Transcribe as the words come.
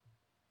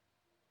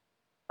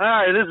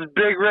Hi, this is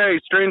Big Ray,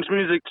 Strange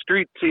Music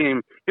Street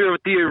Team, here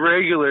with the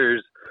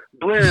Irregulars,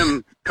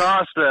 Blim,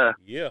 Costa.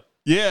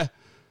 Yeah.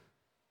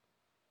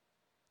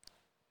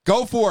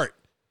 Go for it.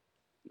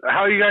 How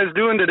are you guys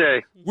doing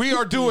today? We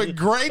are doing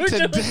great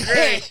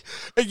today.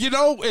 You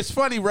know, it's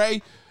funny,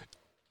 Ray.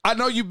 I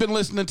know you've been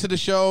listening to the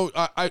show.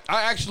 I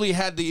actually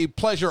had the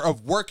pleasure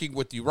of working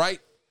with you, right?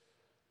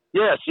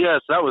 Yes,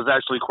 that was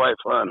actually quite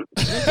fun.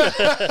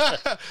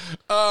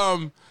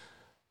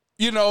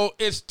 You know,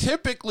 it's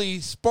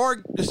typically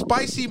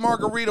Spicy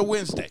Margarita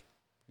Wednesday.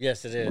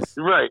 Yes, it is.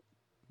 Right.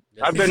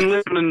 Yes, I've been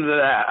listening to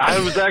that. I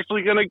was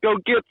actually going to go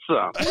get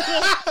some.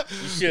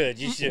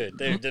 You should.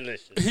 They're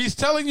delicious. He's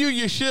telling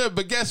you should,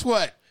 but guess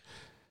what?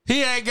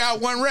 He ain't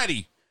got one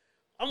ready.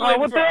 I'm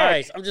waiting for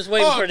ice. I'm just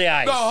waiting for the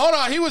ice. No, hold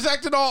on. He was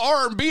acting all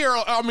R&B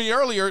on me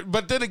earlier,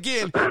 but then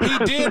again,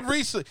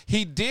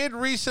 he did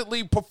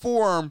recently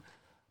perform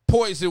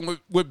Poison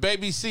with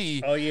Baby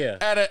C. Oh yeah,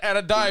 at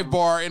a dive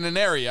bar in an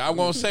area. I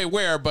won't say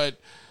where, but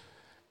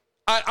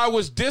I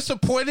was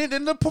disappointed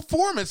in the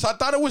performance. I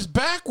thought it was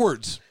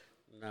backwards.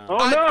 No.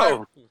 Oh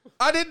no.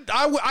 I didn't.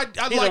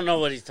 He don't know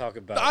what he's talking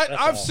about.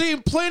 I've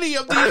seen plenty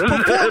of these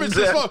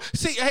performances.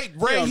 See, hey,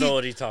 Ray. He don't know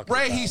what he's talking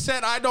about. Ray, he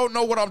said, "I don't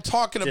know what I'm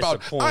talking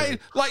about." I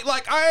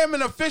am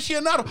an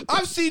aficionado.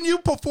 I've seen you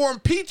perform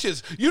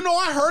Peaches. You know,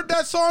 I heard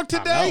that song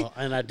today, I know,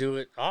 and I do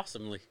it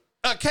awesomely.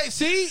 Okay,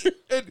 see,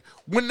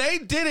 when they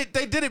did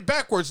it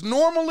backwards.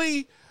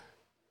 Normally,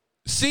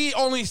 C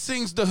only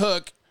sings the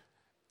hook,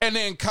 and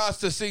then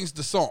Costa sings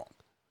the song.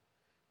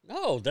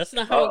 No, that's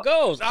not how it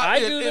goes.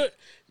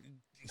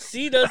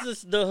 C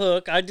does the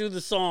hook, I do the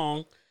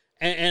song,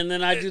 and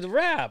then I do the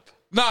rap.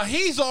 Nah,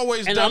 he's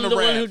always and done I'm the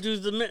rap. one who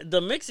does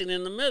the mixing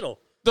in the middle.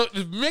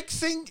 The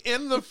mixing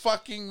in the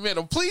fucking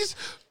middle. Please,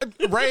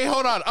 Ray,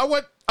 hold on. I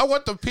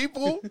want the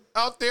people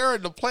out there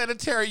in the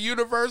planetary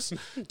universe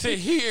to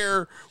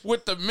hear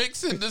what the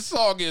mix in the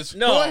song is.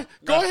 No,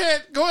 go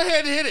ahead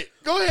and hit it.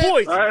 Go ahead.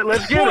 Poison. All right,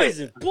 let's get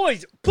it.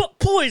 Poison.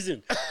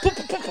 Poison.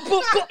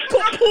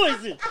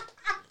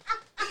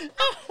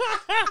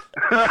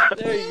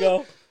 There you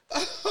go.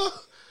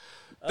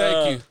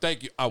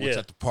 Thank you. I was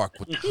at the park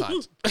with the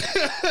Hunt.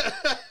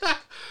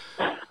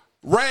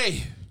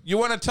 Ray, you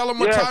want to tell them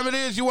what time it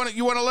is? You want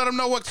to let them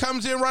know what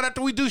comes in right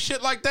after we do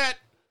shit like that?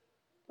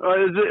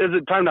 Is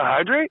it time to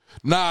hydrate?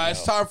 Nah,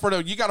 it's time for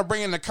you got to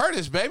bring in the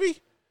Curtis, baby.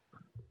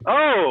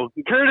 Oh,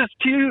 Curtis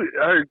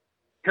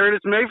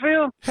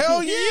Mayfield?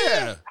 Hell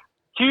yeah.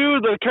 Cue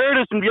the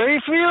Curtis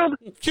Mayfield?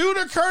 Cue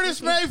the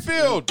Curtis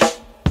Mayfield.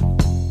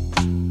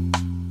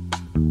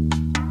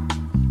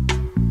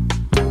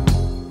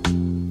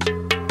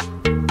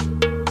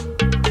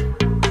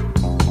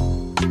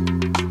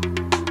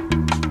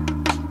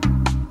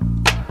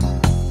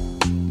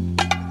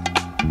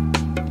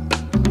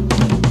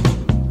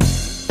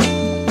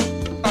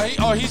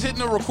 He's hitting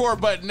the record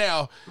button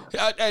now.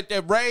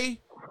 Ray,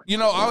 you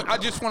know, I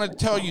just want to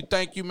tell you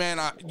thank you, man.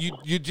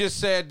 You just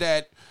said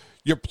that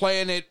you're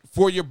playing it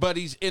for your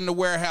buddies in the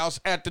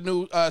warehouse at the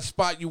new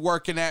spot you're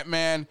working at,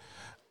 man.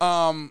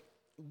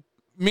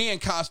 Me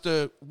and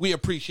Costa, we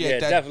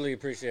appreciate that. Definitely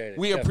appreciate it.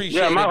 We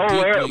appreciate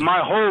it.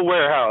 My whole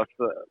warehouse.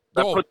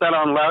 I put that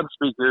on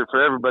loudspeaker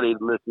for everybody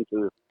to listen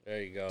to.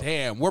 There you go.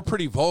 Damn, we're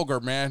pretty vulgar,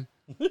 man.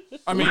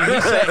 I mean,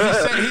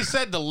 he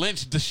said to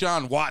lynch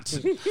Deshaun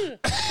Watson.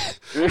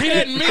 He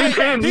didn't mean it.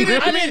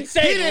 I didn't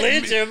say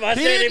lynch him. I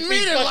said if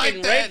he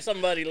fucking raped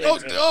somebody,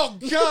 lynch him. Oh,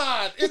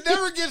 God. It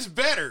never gets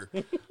better.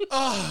 It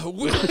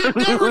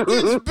never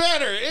gets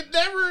better. It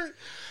never...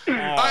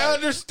 I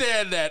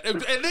understand that.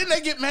 And then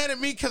they get mad at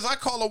me because I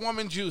call a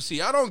woman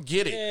juicy. I don't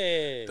get it.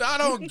 Yeah. I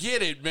don't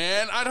get it,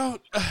 man. I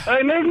don't...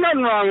 Hey, there's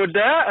nothing wrong with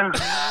that.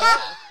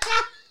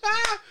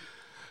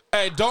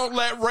 Hey, don't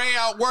let Ray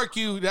outwork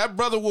you. That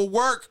brother will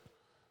work.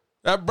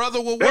 That brother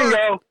will work.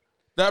 Bingo.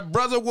 That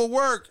brother will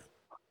work.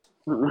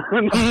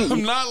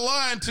 I'm not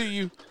lying to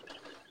you.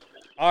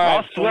 All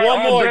right, one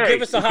more.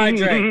 Give us a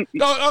hydrate.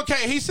 Oh,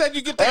 okay, he said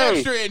you get the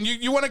extra in.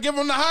 You want to give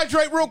him the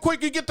hydrate real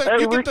quick? You get the.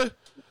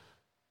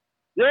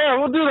 Yeah,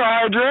 we'll do the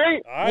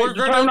hydrate. All right.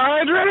 Time to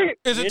hydrate?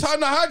 Is it time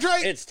to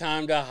hydrate? It's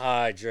time to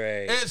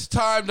hydrate. It's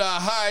time to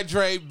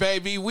hydrate,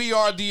 baby. We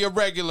are the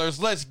Irregulars.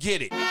 Let's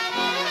get it.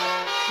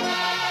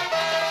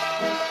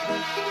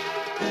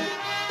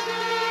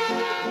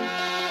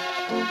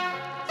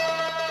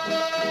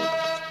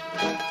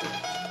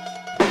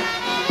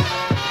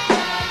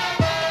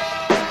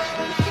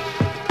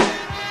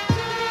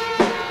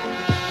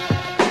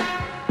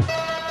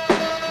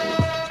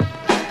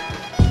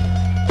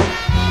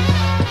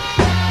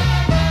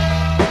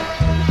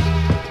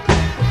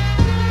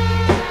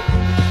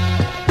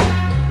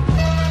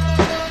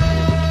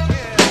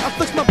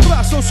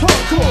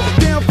 Hardcore,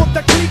 down from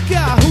the creek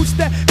out. Who's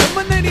that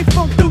emanating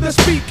funk through the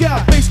speaker?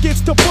 Bass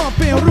gets to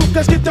pumping,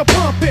 Rukas get to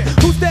pumping.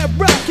 Who's that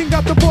rocking?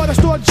 Got the water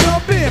start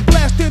jumping,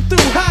 blasting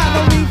through high.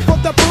 No need for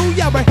the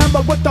booyah.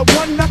 Remember with the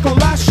one knuckle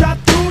I shot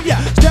through ya.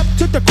 Step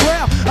to the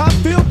crowd, I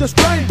feel the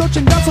strain.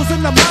 Touching muscles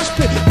in the mosh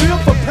pit, feel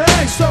for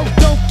pain. So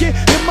don't get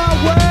in my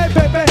way,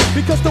 baby,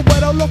 because the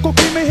weather local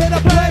keep me here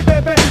to play,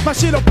 baby. My My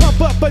shit'll pump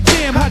up a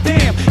jam, hot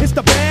damn. It's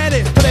the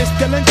baddest, tres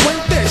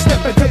delincuentes.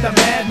 Step into the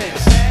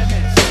madness.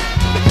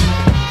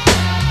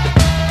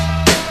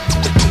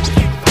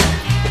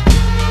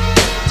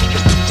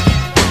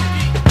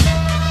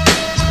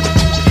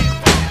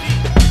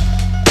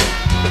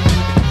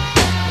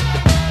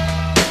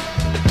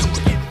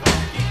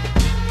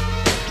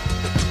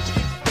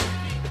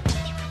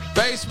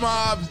 Bass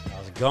Mob.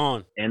 How's it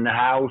going? In the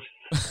house.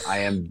 I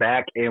am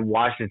back in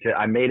Washington.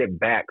 I made it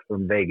back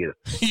from Vegas.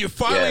 You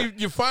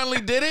finally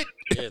did it?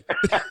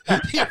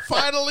 You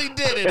finally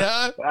did it,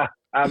 huh?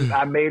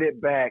 I made it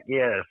back,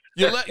 yes.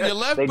 You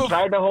left They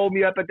tried to hold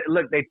me up at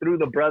look, they threw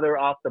the brother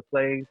off the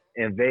plane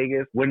in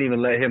Vegas, wouldn't even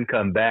let him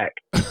come back.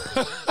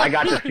 I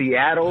got to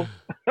Seattle,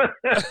 and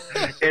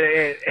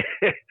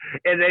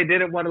they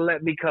didn't want to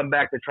let me come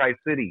back to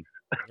Tri-Cities.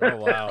 Oh,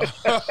 wow.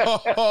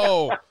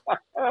 Oh,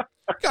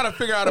 gotta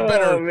figure out a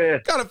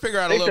better. Gotta figure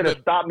out they a little should have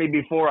bit. stopped me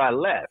before I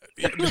left.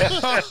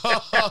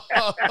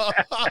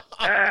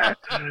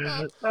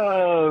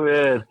 Oh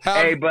man!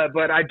 Hey,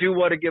 but I do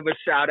want to give a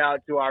shout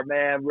out to our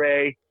man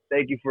Ray.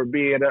 Thank you for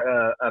being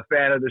a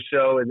fan of the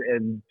show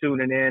and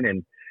tuning in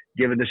and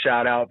giving the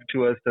shout out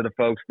to us, to the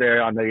folks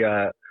there on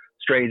the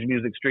Strange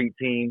Music Street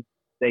team.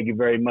 Thank you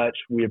very much.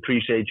 We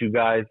appreciate you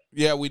guys.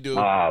 Yeah, we do.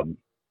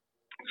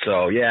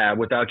 So yeah,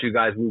 without you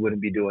guys, we wouldn't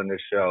be doing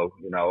this show,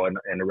 you know, and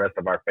the rest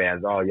of our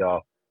fans, all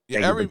y'all.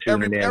 Yeah, week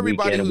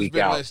everybody in and who's week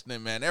been out.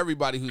 listening, man.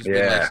 Everybody who's been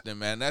listening,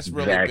 man. That's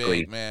really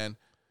big, man.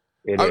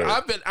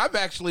 I've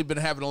actually been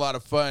having a lot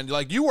of fun.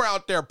 Like, you were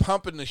out there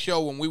pumping the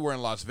show when we were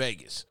in Las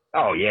Vegas.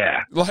 Oh yeah.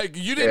 Like,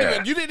 you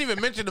didn't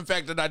even mention the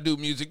fact that I do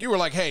music. You were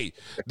like, hey,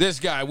 this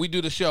guy, we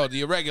do the show,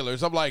 the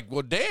Irregulars. I'm like,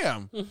 well,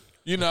 damn,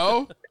 you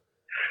know.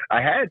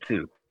 I had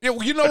to. Yeah,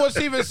 well, you know what's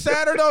even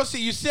sadder though?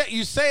 See, you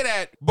say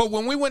that, but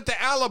when we went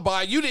to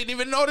Alibi, you didn't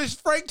even notice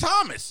Frank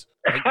Thomas.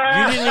 Like,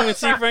 you didn't even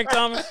see Frank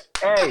Thomas?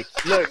 Hey,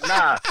 look,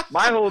 nah.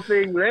 My whole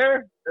thing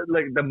there,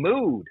 like the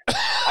mood.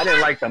 I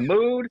didn't like the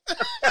mood,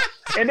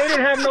 and they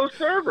didn't have no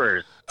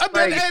servers. Hey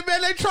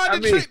man,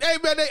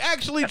 they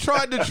actually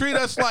tried to treat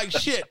us like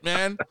shit,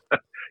 man.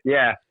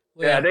 Yeah,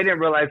 they didn't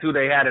realize who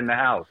they had in the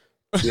house.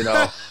 You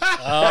know.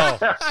 Oh,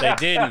 they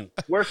didn't.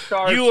 We're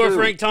stars. You or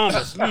Frank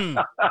Thomas.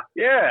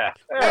 Yeah.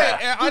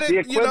 I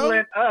didn't, the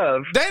equivalent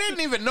of. They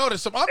didn't even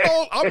notice him. I'm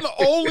the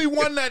only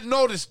one that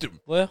noticed him.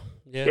 Well,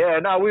 yeah. Yeah,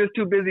 no, we was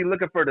too busy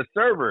looking for the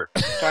server,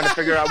 trying to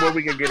figure out where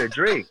we could get a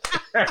drink.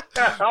 I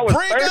was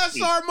thirsty. Us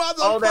our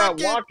motherfucking. All that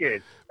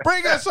walking.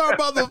 Bring us our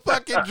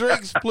motherfucking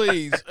drinks,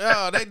 please.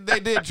 Oh, they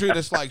did treat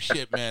us like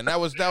shit, man. That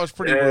was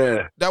pretty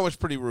rude. That was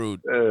pretty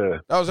rude.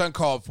 That was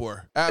uncalled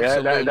for.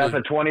 Absolutely. Yeah, that's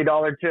a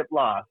 $20 tip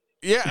loss.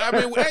 Yeah, I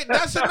mean, hey,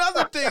 that's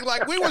another thing.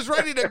 Like, we was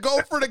ready to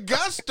go for the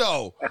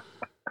gusto,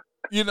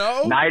 you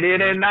know? Night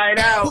in and night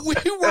out. We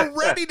were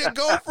ready to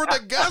go for the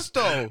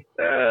gusto.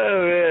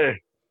 Oh, man.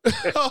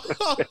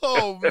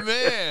 Oh,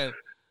 man.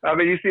 I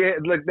mean, you see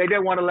it. Look, they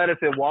didn't want to let us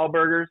in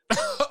Wahlburgers.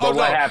 But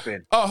what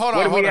happened? Oh, hold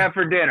on. What did we have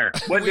for dinner?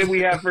 What did we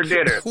have for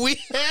dinner? We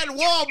had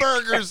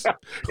Wahlburgers.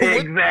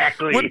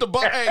 Exactly. With the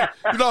hey,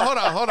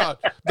 hold on.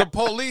 The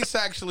police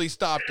actually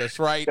stopped us,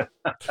 right?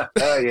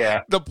 Oh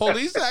yeah. The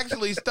police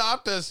actually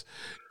stopped us,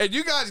 and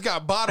you guys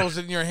got bottles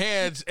in your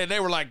hands, and they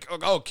were like,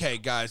 "Okay,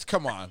 guys,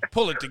 come on,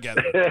 pull it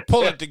together,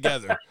 pull it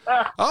together."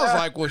 I was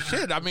like, "Well,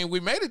 shit. I mean, we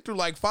made it through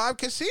like 5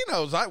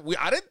 casinos. I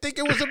didn't think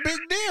it was a big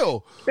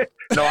deal."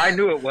 No, I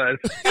knew it was.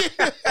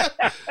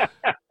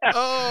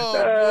 Oh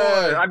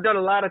boy. I've done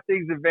a lot of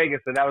things in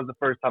Vegas, and that was the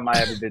first time I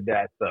ever did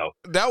that. So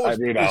that was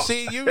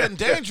see, you in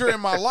danger in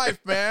my life,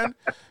 man.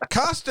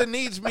 Costa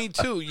needs me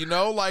too, you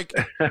know, like.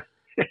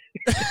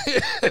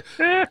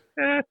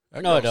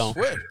 No, I don't.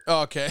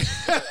 Okay.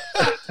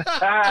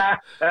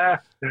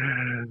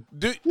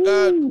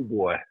 Ooh,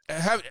 boy.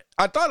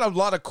 I thought a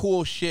lot of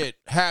cool shit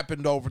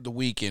happened over the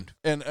weekend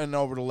and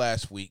over the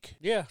last week.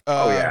 Yeah.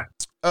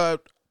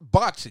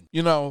 Boxing,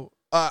 you know.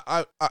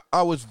 I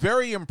was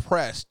very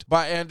impressed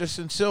by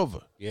Anderson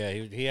Silva. Yeah,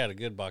 he had a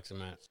good boxing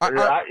match.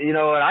 You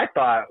know what I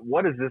thought?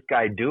 What is this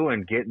guy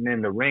doing getting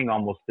in the ring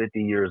almost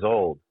 50 years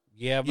old?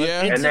 Yeah, but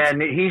and then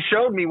he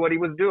showed me what he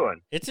was doing.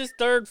 It's his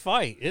third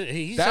fight.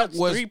 He's had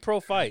 3 pro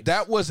fights.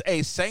 That was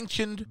a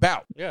sanctioned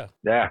bout. Yeah.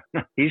 Yeah.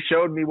 He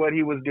showed me what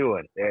he was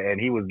doing, and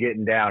he was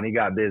getting down. He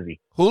got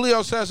busy.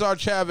 Julio Cesar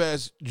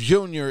Chavez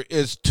Jr.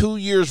 is 2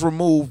 years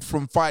removed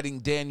from fighting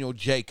Daniel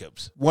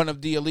Jacobs, one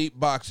of the elite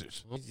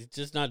boxers. Well, he's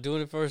just not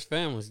doing it for his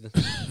family.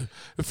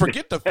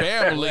 Forget the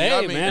family. Hey,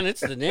 I mean, man,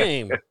 it's the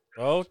name,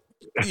 bro.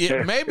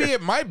 Yeah, maybe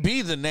it might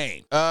be the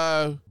name.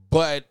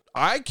 But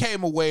I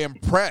came away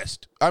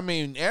impressed. I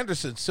mean,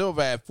 Anderson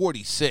Silva at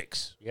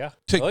 46. Yeah.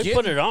 He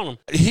put it on him.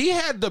 He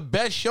had the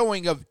best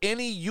showing of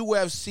any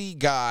UFC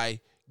guy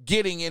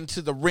getting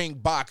into the ring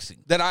boxing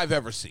that I've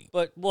ever seen.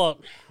 But, well,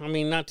 I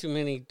mean, not too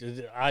many.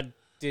 I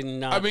did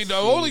not. I mean,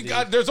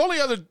 there's only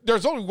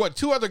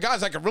 2 other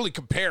guys I can really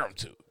compare him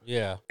to.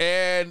 Yeah.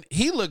 And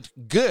he looked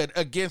good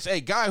against a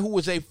guy who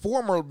was a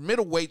former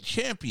middleweight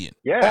champion.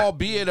 Yeah.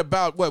 Albeit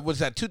about, what was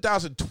that,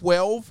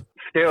 2012?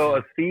 still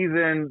a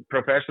seasoned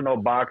professional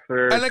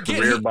boxer, And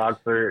again, career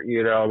boxer.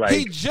 You know, like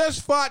he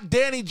just fought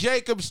Danny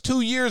Jacobs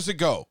 2 years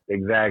ago.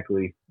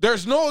 exactly.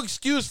 There's no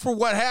excuse for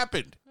what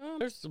happened. Oh,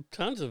 there's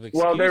tons of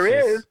excuses. Well, there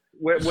is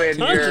when Tons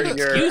of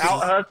you're excuses.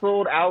 out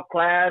hustled,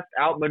 outclassed,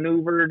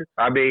 outmaneuvered.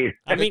 I mean,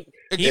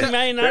 he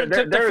may not have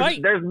took the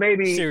fight. there's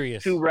maybe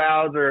serious. 2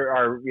 rounds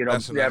or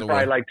That's another probably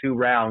one. like 2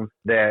 rounds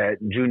that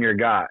Junior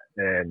got,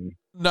 and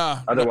Nah.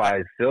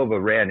 otherwise Silva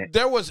ran it.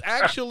 There was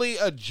actually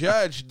a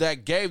judge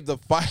that gave the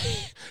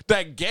fight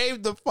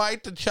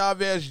to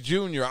Chavez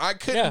Jr. I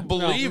couldn't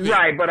believe it.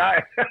 Right, but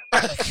I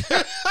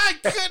I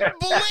couldn't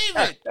believe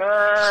it.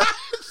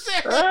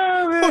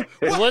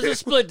 It was a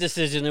split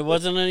decision. It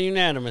wasn't a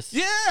unanimous.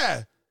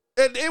 Yeah.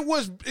 And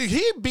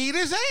he beat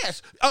his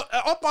ass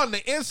up on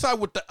the inside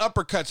with the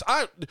uppercuts.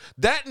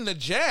 That and the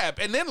jab,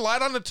 and then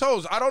light on the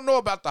toes. I don't know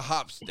about the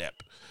hop step.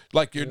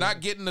 Like, you're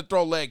not getting to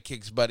throw leg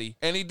kicks, buddy.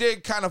 And he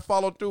did kind of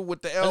follow through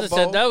with the elbow. As I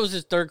said, that was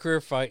his 3rd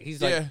career fight.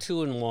 He's like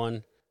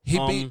 2-1.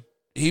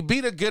 He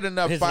beat a good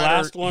enough his fighter.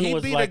 last one he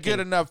was beat like a good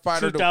enough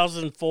fighter.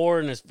 2004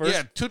 in his first.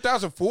 Yeah,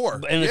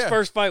 2004. And his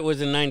first fight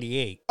was in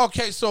 98.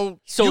 Okay, so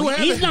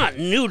He's not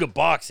new to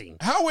boxing.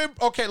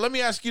 Okay, let me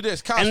ask you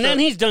this, Costa. And then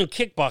he's done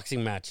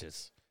kickboxing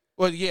matches.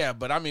 Well, yeah,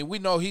 but I mean, we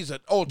know he's an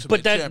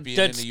ultimate champion.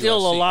 That's in the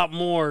still UFC. a lot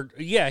more.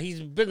 Yeah, he's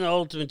been an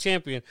ultimate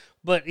champion,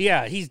 but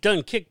yeah, he's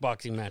done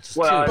kickboxing matches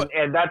well, too.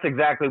 and that's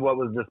exactly what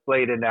was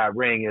displayed in that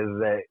ring is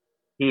that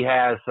he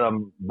has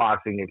some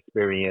boxing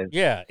experience.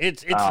 Yeah,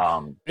 it's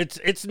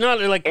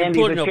not like you're and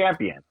he's putting a a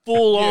champion.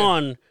 full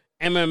on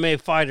MMA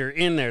fighter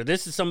in there.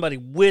 This is somebody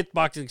with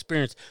boxing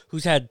experience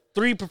who's had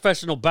 3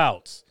 professional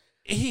bouts.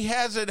 He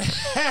hasn't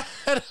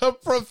had a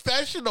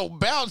professional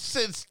bout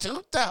since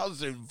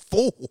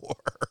 2004.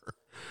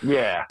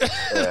 Yeah.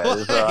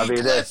 So, I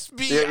mean,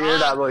 you're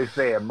not really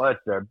saying much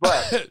there,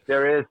 but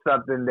there is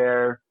something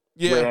there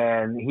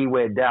when he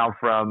went down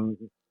from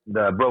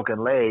the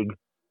broken leg.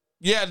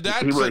 Yeah,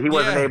 he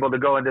wasn't able to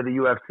go into the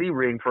UFC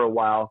ring for a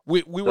while.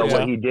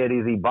 What he did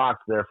is he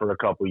boxed there for a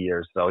couple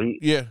years. So it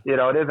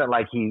isn't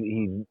like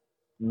he's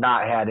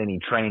not had any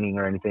training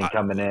or anything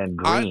coming in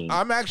green.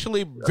 I'm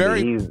actually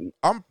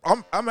I'm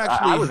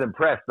actually. I was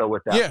impressed though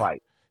with that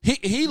fight.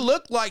 He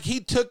looked like he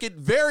took it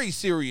very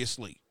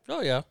seriously.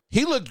 Oh yeah,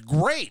 he looked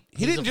great.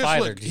 He didn't just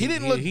look. He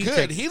didn't look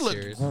good. He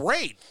looked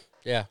great.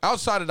 Yeah.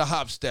 Outside of the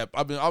hop step,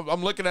 I mean,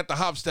 I'm looking at the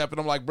hop step and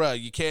I'm like, bro,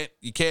 you can't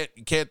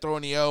throw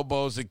any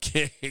elbows and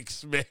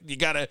kicks, man. You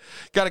gotta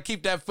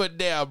keep that foot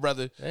down,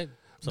 brother. Hey,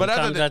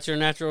 sometimes that's your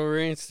natural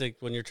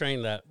instinct when you're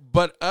trained that.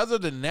 But other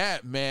than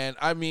that, man,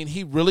 I mean,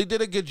 he really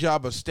did a good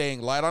job of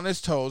staying light on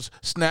his toes,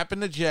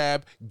 snapping the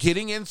jab,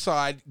 getting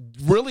inside,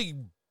 really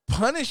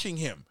punishing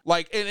him.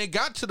 Like, and it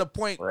got to the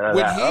point when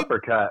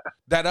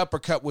that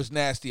uppercut was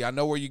nasty. I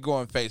know where you're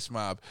going, Face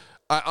Mob.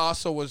 I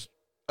also was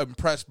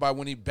impressed by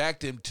when he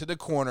backed him to the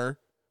corner,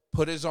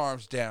 put his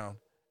arms down,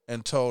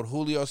 and told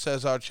Julio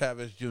Cesar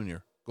Chavez Jr.,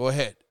 go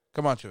ahead.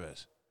 Come on,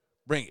 Chavez.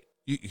 Bring it.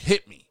 You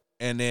hit me.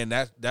 And then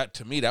that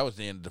to me, that was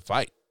the end of the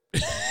fight.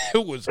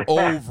 It was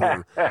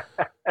over. Yeah,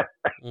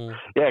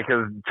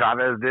 because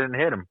Chavez didn't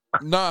hit him.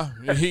 Nah,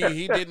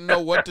 he didn't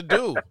know what to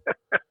do.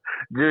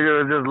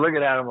 Junior was just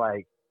looking at him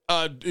like,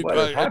 what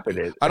is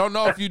happening? I don't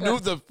know if you knew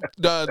that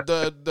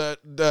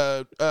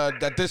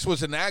this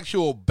was an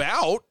actual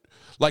bout.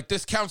 Like,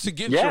 this counts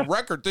against your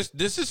record.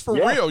 This is for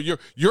real.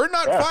 You're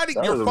not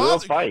fighting your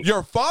father. Fight.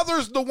 Your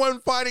father's the one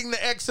fighting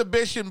the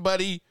exhibition,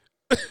 buddy.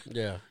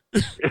 Yeah.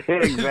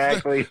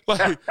 Exactly.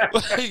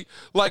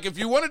 like if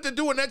you wanted to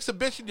do an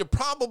exhibition, you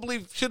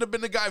probably should have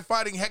been the guy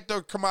fighting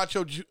Hector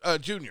Camacho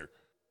Jr.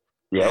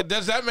 Yeah.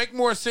 Does that make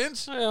more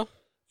sense? Yeah.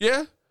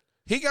 Yeah.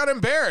 He got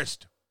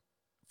embarrassed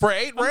for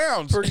 8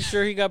 rounds. Pretty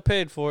sure he got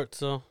paid for it.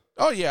 So.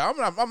 Oh yeah, I'm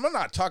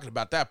not talking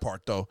about that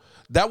part though.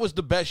 That was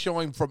the best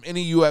showing from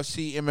any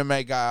UFC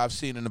MMA guy I've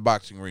seen in the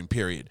boxing ring.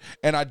 Period.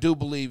 And I do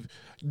believe.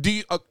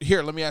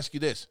 Here, let me ask you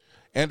this: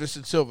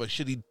 Anderson Silva,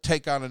 should he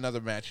take on another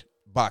match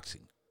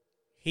boxing?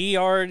 He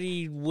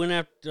already went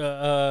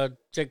after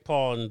Jake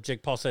Paul, and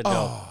Jake Paul said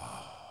no.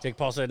 Jake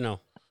Paul said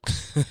no.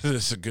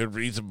 There's a good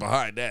reason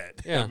behind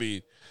that. Yeah. I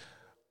mean,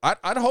 I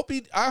hope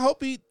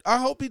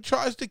he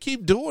tries to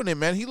keep doing it,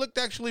 man. He looked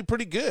actually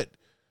pretty good.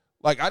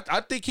 Like I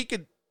think he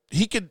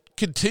could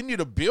continue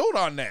to build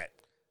on that.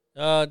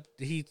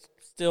 He's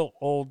still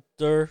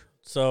older,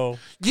 so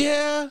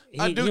yeah,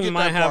 I do. He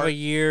might have a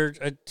year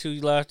or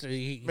 2 left.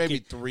 Maybe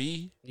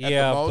 3.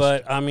 Yeah,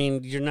 but I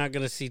mean, you're not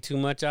going to see too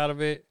much out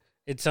of it.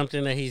 It's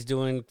something that he's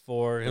doing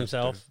for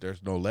himself.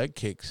 There's no leg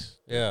kicks.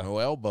 Yeah, no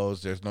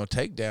elbows. There's no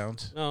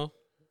takedowns. No,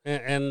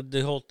 and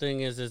the whole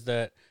thing is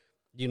that,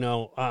 you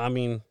know, I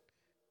mean,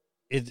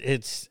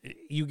 it's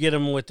you get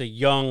him with a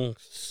young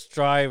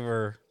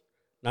striver.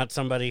 Not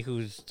somebody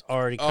who's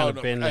already kind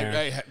of been there.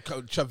 Hey,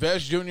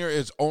 Chavez Jr.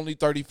 is only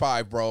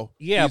 35, bro.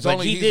 Yeah,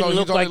 he didn't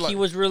look like he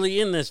was really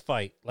in this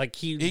fight. Like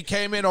he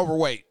came in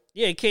overweight.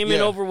 Yeah, he came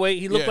in overweight.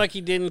 He looked like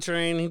he didn't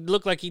train. He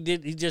looked like he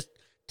did. He just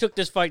took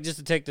this fight just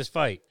to take this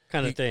fight,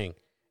 kind of thing.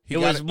 It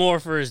was more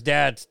for his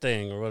dad's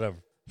thing or whatever.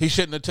 He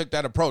shouldn't have took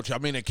that approach. I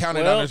mean, it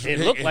counted Well, on his. it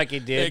looked like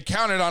it did. It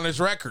counted on his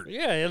record.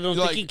 Yeah, I don't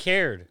think he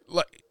cared.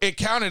 It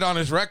counted on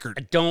his record.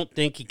 I don't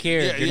think he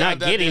cared. You're not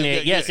getting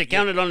it. Yes, it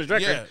counted on his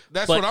record. Yeah,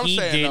 that's but what I'm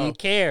saying. He didn't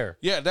care.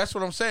 Yeah, that's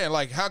what I'm saying.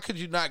 Like, how could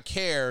you not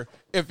care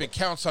if it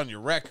counts on your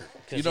record?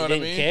 You know what I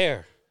mean?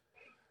 Care.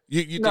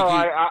 You no,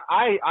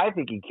 I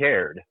think he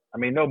cared. I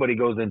mean, nobody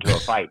goes into a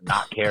fight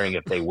not caring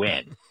if they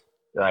win.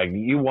 Like,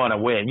 you want to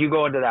win. You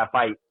go into that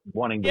fight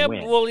wanting to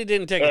win. Yeah, well, he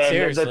didn't take it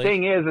seriously. The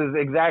thing is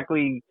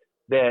exactly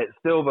that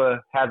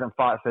Silva hasn't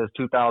fought since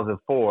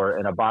 2004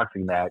 in a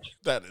boxing match.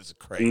 That is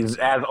crazy. He's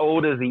as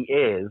old as he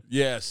is.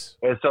 Yes.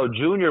 And so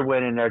Junior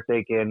went in there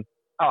thinking,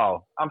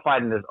 oh, I'm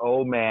fighting this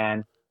old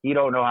man. He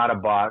don't know how to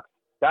box.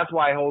 That's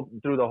why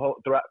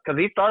because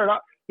he started off,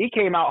 he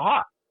came out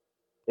hot.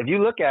 If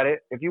you look at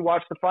it, if you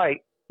watch the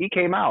fight, he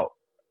came out.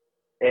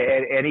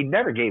 And he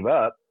never gave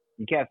up.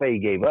 You can't say he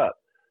gave up.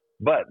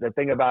 But the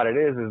thing about it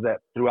is that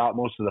throughout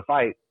most of the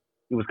fight,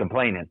 he was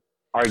complaining,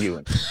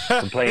 arguing,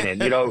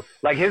 complaining. You know,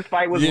 like his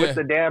fight was with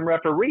the damn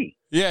referee.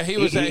 Yeah, he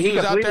was completely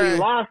out there.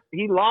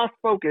 He lost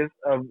focus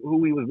of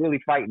who he was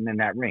really fighting in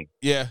that ring.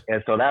 Yeah,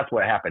 and so that's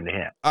what happened to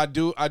him. I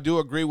do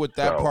agree with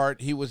that part.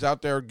 He was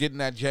out there getting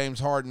that James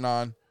Harden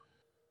on.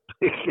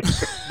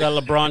 That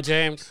LeBron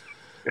James.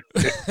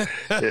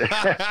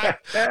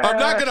 I'm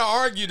not going to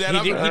argue that.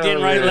 He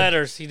didn't write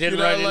letters. He didn't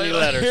write any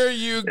letters. Here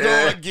you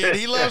go again.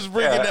 He loves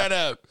bringing that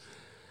up.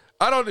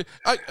 The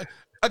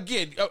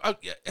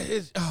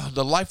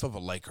life of a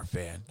Laker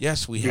fan.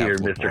 Yes, we have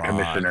LeBron. Mr.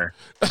 Commissioner.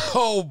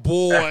 Oh,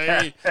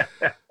 boy.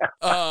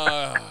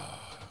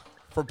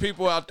 For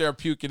people out there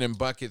puking in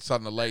buckets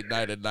on the late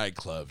night at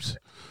nightclubs,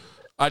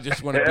 I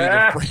just want to be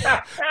the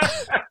friend.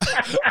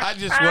 I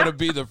just want to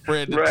be the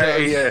friend to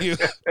tell you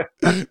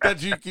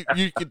that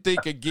you can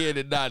think again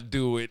and not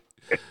do it.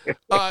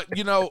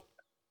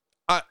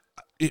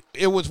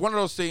 It was one of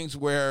those things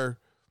where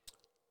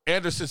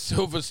Anderson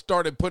Silva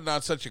started putting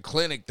on such a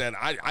clinic that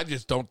I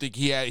just don't think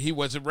he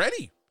wasn't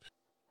ready.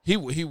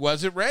 He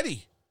wasn't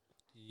ready.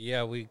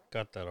 Yeah, we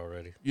got that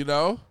already. You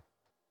know,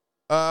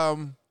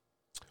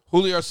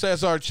 Julio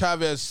Cesar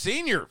Chavez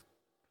Sr.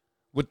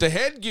 with the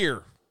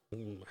headgear.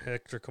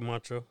 Hector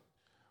Camacho.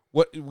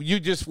 What you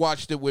just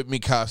watched it with me,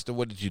 Costa?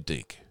 What did you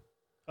think?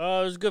 It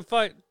was a good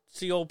fight.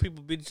 See old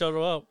people beat each other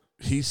up.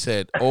 He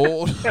said,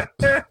 "Old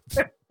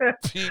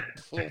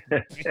people."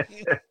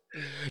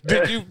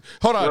 Did you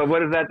hold on? Well,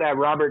 what is that? That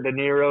Robert De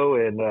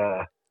Niro and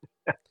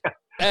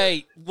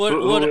hey,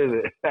 what is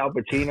it? Al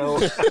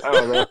Pacino? I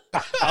don't know.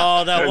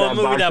 Oh, that one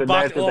movie, that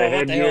box. Oh,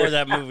 what the hell was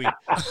that movie?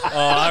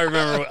 I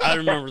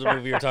remember the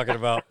movie you're talking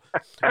about.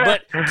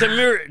 But to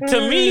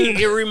me,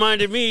 it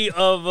reminded me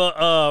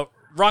of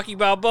Rocky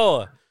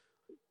Balboa.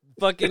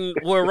 Fucking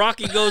where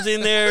Rocky goes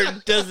in there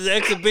and does the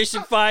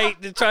exhibition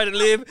fight to try to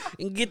live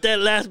and get that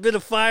last bit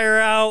of fire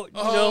out,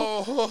 you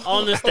know,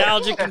 all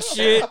nostalgic and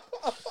shit.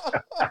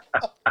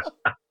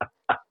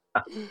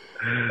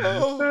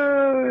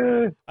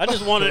 I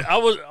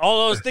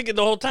was thinking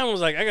the whole time, I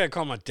was like, I gotta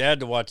call my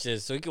dad to watch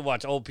this so he can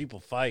watch old people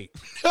fight.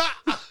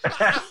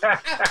 I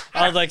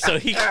was like,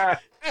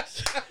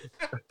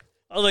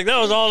 that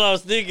was all I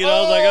was thinking. I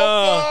was like,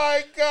 oh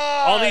my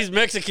God. All these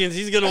Mexicans,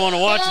 he's going to want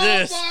to watch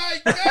this. Oh,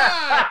 my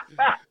God.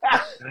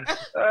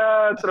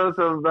 Throw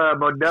some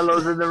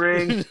Modelos in the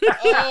ring.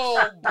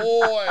 Oh,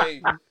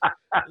 boy.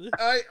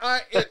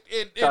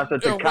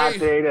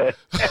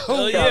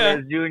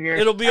 Junior.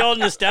 It'll be all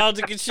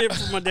nostalgic and shit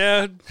for my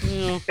dad. You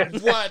know.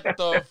 What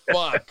the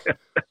fuck?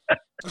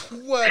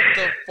 What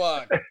the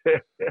fuck?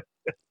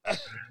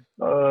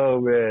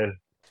 Oh, man.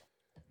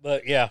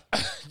 But yeah,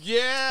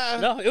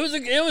 no, it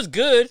was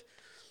good.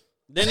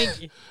 Then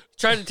he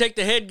tried to take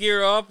the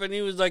headgear off, and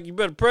he was like, "You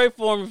better pray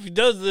for him if he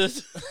does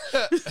this."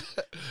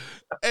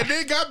 And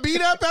then got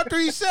beat up after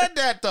he said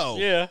that, though.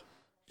 Yeah,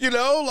 you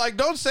know, like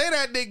don't say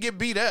that and then get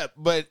beat up.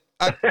 But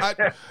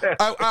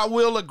I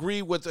will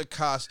agree with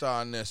Acosta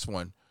on this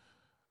one.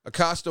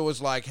 Acosta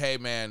was like, "Hey,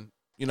 man,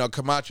 you know,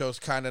 Camacho's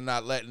kind of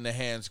not letting the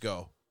hands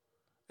go,"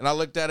 and I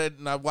looked at it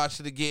and I watched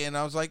it again. And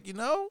I was like, you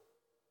know.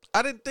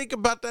 I didn't think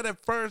about that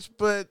at first,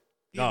 but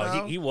you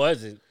know, he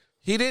wasn't.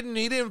 He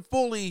didn't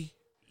fully.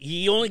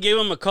 He only gave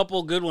him a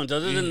couple good ones.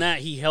 Other than that,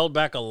 he held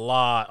back a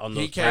lot on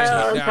those.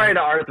 Probably the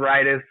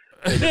arthritis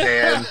in his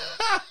hands.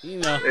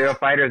 You know,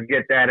 fighters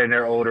get that in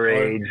their older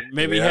age.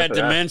 Maybe he had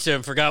dementia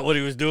and forgot what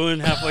he was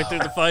doing halfway through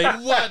the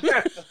fight. What?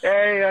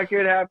 Hey, that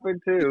could happen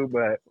too,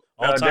 but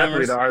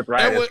definitely the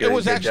arthritis. It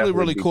was actually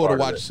really cool to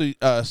watch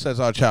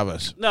Cesar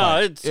Chavez. No,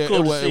 it's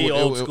cool to see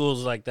old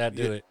schools like that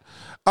do it.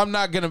 I'm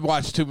not gonna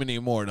watch too many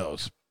more of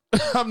those.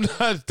 I'm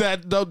not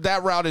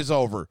that route is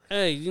over.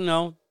 Hey, you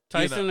know,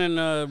 Tyson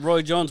and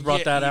Roy Jones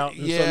brought that out.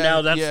 And so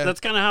now that's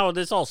kind of how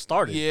this all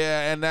started.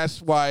 Yeah, and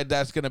that's why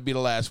that's gonna be the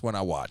last one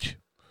I watch.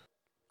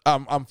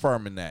 I'm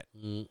firm in that.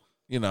 Mm.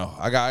 You know,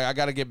 I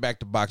got to get back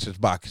to boxing,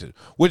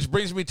 which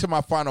brings me to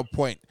my final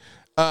point.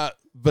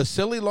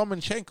 Vasily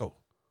Lomachenko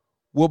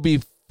will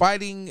be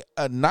fighting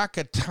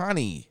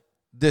Nakatani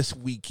this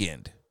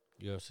weekend.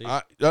 UFC?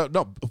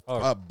 No,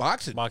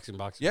 boxing. Boxing.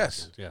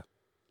 Yes. Boxing, yeah.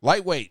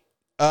 Lightweight.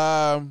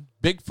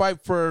 Big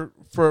fight for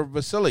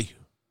Vasily.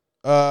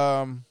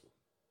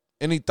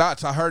 Any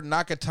thoughts? I heard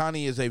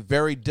Nakatani is a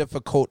very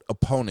difficult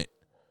opponent.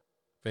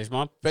 Face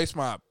mob? Face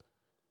mob.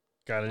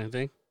 Got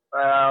anything?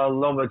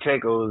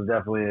 Lomachenko is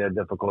definitely a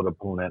difficult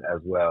opponent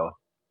as well.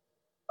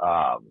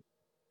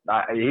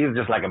 He's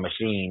just like a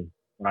machine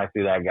when I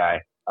see that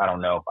guy. I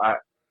don't know.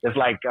 It's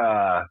like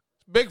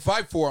big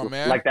fight for him,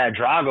 man. Like that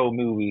Drago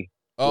movie.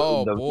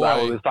 Oh, boy.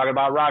 I was talking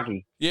about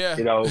Rocky. Yeah.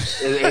 You know, is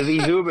he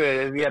human?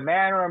 Is he a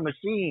man or a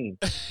machine?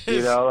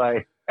 You know,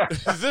 like.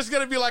 Is this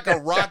going to be like a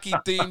Rocky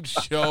themed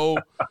show?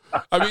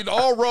 I mean,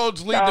 all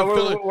roads lead to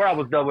Philadelphia. We're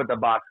almost done with the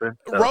boxing.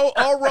 So.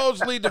 All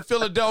roads lead to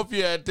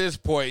Philadelphia at this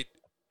point.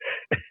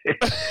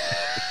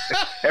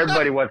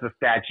 Everybody wants a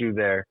statue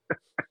there.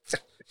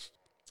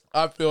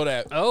 I feel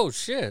that. Oh,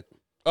 shit.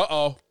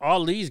 Uh-oh.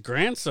 Ali's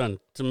grandson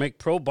to make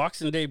pro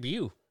boxing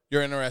debut.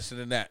 You're interested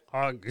in that?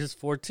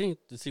 August 14th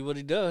to see what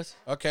he does.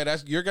 Okay,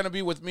 you're going to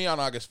be with me on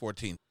August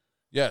 14th.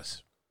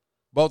 Yes.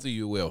 Both of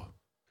you will.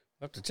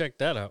 I'll have to check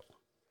that out.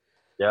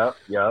 Yep.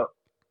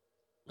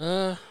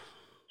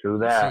 True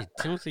that.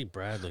 Timothy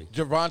Bradley.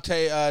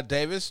 Gervonta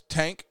Davis,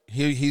 Tank.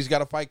 He's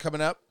got a fight coming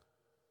up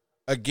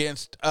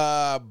against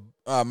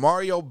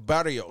Mario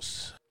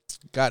Barrios.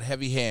 Got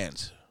heavy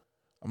hands.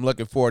 I'm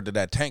looking forward to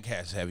that. Tank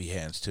has heavy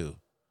hands too.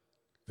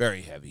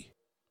 Very heavy.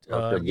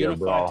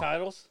 Unified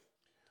titles?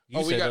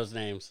 You say those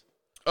names.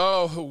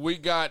 Oh, we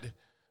got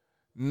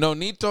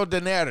Nonito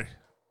Donaire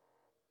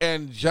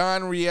and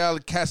John Riel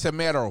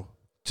Casemiro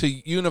to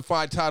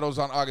unified titles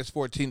on August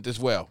 14th as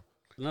well.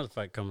 Another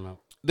fight coming up.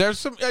 There's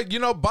some,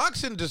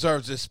 boxing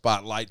deserves this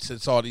spotlight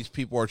since all these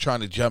people are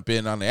trying to jump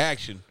in on the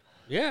action.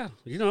 Yeah,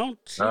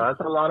 that's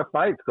a lot of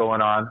fights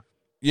going on.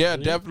 Yeah,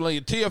 definitely.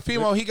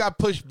 Teofimo, he got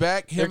pushed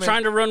back. They're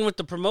trying to run with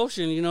the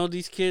promotion.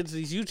 These kids,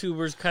 these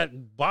YouTubers,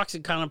 cut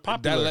boxing kind of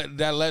popular.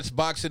 That lets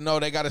boxing know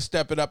they got to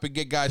step it up and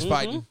get guys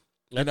fighting.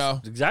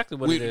 That's exactly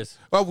what it is.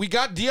 Well, we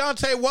got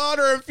Deontay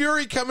Wilder and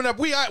Fury coming up.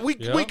 We got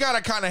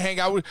to kind of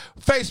hang out.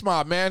 Face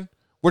mob, man.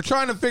 We're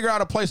trying to figure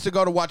out a place to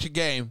go to watch a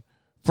game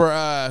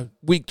for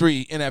week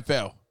 3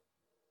 NFL.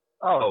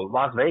 Oh,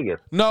 Las Vegas.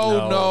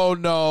 No.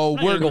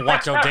 We're going to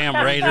watch your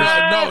damn Raiders.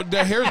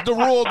 No, here's the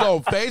rule, though.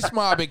 Face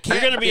mob, it can't.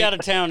 You're going to be out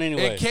of town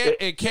anyway.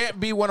 It can't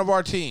be one of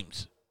our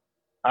teams.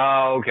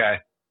 Oh, okay.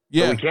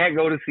 Yeah. So we can't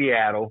go to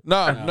Seattle.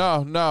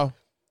 No.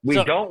 We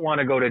don't want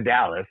to go to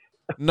Dallas.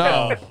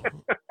 No.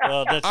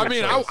 Well, that's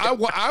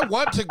I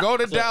want to go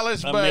to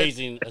Dallas, but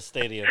amazing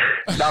stadium.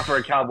 Not for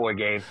a Cowboy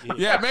game.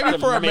 Yeah, maybe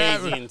for a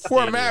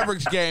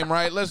Mavericks game,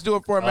 right? Let's do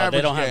it for a Mavericks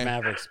game. They don't have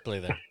Mavericks play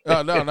there.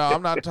 Oh, no,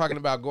 I'm not talking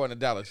about going to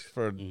Dallas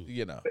for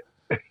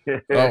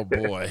Oh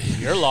boy,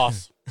 your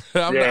loss.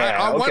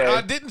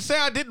 I didn't say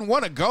I didn't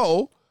want to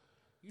go.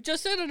 You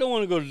just said I don't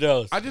want to go to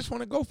Dallas. I just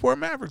want to go for a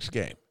Mavericks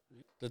game.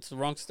 That's the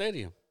wrong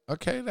stadium.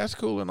 Okay, that's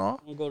cool and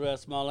all. We'll go to that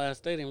small ass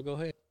stadium. Go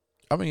ahead.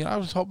 I mean, I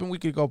was hoping we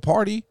could go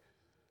party.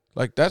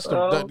 Like that's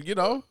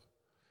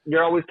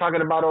You're always talking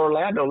about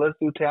Orlando. Let's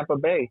do Tampa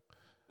Bay.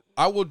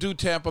 I will do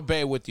Tampa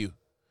Bay with you.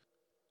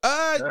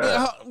 It's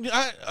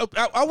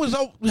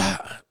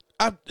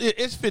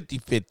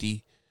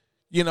 50-50.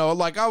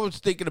 Like I was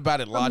thinking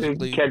about it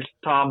logically. Catch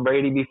Tom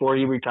Brady before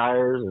he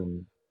retires,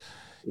 and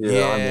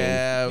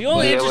the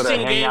only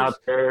interesting games.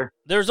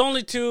 There's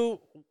only two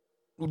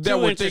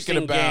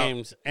interesting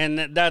games,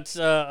 and that's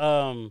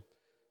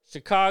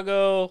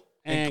Chicago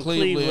and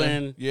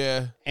Cleveland,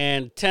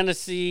 and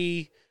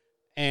Tennessee,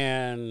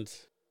 and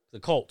the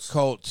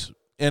Colts.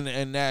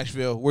 And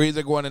Nashville. We're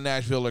either going to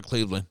Nashville or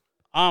Cleveland.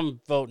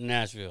 I'm voting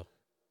Nashville.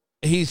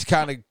 He's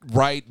kind of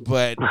right,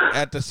 but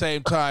at the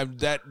same time,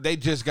 that they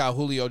just got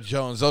Julio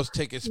Jones. Those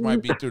tickets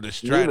might be through the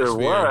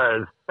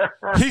stratosphere.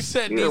 He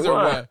said neither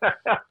one.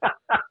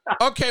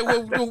 Okay,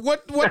 well,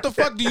 what the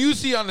fuck do you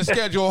see on the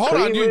schedule?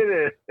 Hold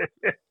on.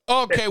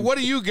 Okay, what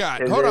do you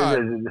got? Hold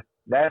on.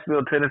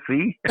 Nashville,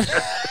 Tennessee.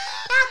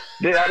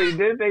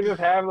 Didn't they just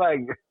have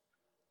like?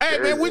 Hey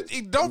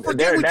man, don't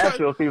forget.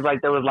 Nashville seems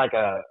like there was like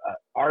a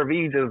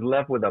RV just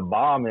left with a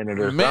bomb in it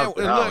or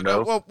something.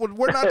 Well,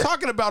 we're not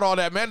talking about all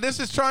that, man. This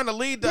is trying to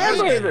lead to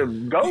us.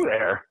 Go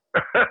there.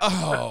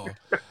 Oh,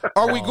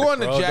 are we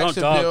going to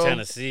Jacksonville? Don't dog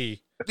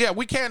Tennessee. Yeah,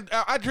 we can't.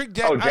 I drink.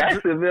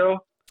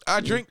 Jacksonville.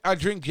 I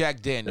drink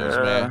Jack Daniels,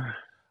 man.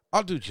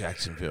 I'll do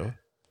Jacksonville.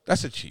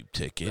 That's a cheap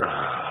ticket.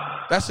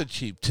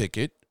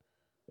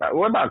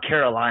 What about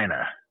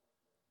Carolina?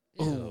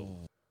 Ooh.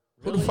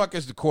 Who the fuck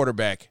is the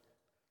quarterback?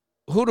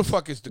 That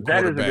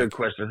is a good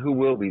question. Who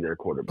will be their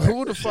quarterback?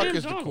 Who the fuck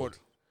is the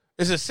quarterback?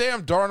 Is it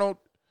Sam Darnold?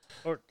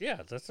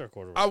 That's their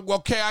quarterback.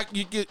 Okay,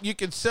 you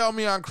can sell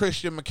me on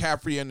Christian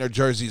McCaffrey and their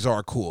jerseys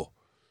are cool.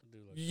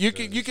 You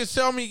can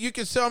sell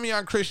me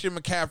on Christian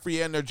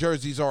McCaffrey and their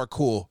jerseys are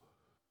cool.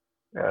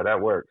 Yeah,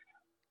 that works.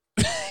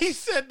 He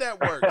said that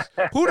works.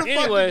 Who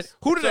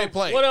did they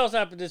play? What else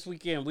happened this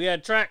weekend? We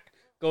had track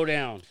go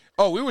down.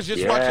 Oh, we was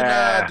just watching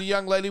the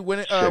young lady win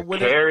it.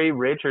 Sha'Carri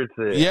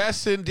Richardson.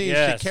 Yes, indeed.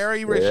 Yes.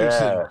 Sha'Carri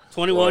Richardson. Yeah.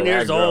 21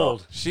 years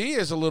old. She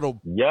is a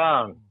little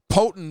young,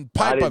 potent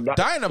pipe of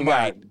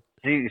dynamite.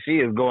 She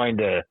is going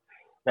to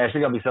Man,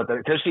 she's gonna be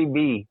something. Could she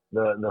be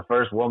the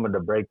first woman to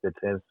break the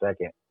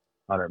 10-second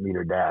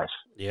 100-meter dash?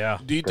 Yeah.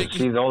 Do you think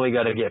she's only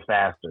gonna get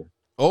faster?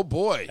 Oh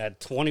boy! At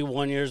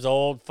 21 years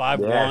old,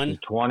 5'1". Yeah, she's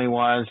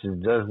 21. She's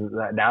just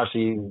now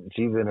she's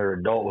in her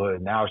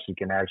adulthood. Now she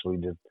can actually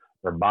just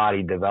her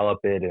body develop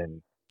it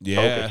and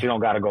focus. She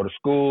don't got to go to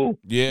school.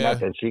 Yeah,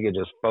 nothing. She can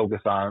just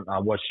focus on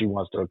what she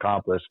wants to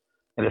accomplish.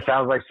 And it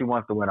sounds like she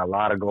wants to win a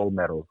lot of gold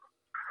medals.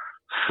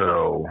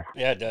 So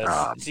yeah, it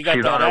does. She's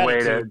on her way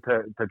to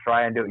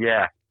try and do it.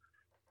 Yeah,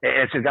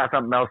 and she's got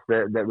something else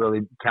that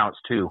really counts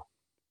too: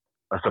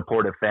 a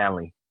supportive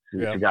family. She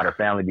got her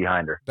family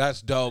behind her.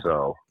 That's dope.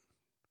 So.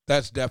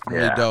 That's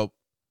definitely dope.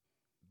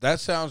 That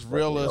sounds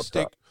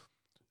realistic.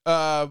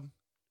 Not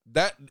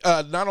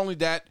only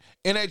that,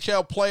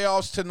 NHL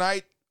playoffs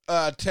tonight.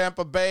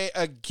 Tampa Bay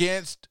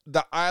against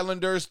the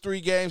Islanders,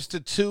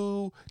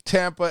 3-2.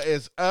 Tampa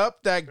is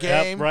up. That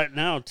game right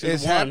now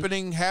is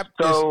happening.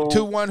 So,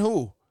 2-1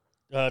 who?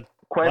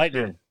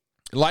 Question.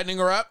 Lightning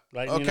are up?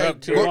 Lightning okay.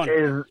 Up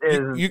 2-1.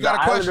 Is you got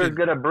the a question? Islanders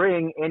going to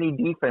bring any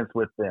defense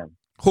with them?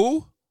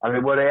 Who? I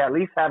mean, will they at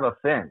least have a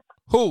fence?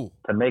 Who?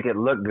 To make it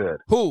look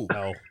good. Who?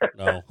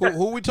 No.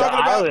 Who are we talking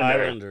about?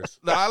 Islanders.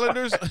 The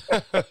Islanders?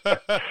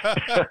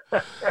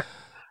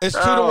 It's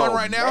 2-1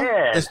 right now?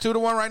 Man. It's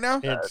 2-1 right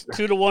now? It's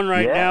 2-1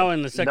 right now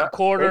in the second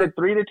quarter. Is it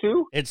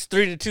 3-2? It's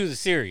 3-2 the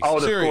series. Oh,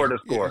 the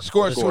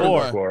score. Yeah,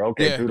 score.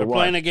 Okay, yeah. 2-1. They're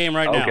playing a game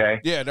right now.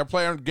 Okay. Yeah, they're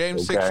playing game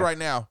 6 right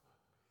now.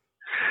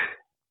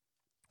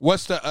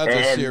 What's the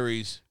other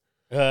series?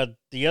 The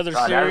other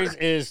series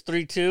is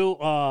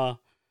 3-2.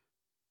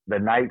 The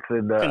Knights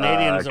and the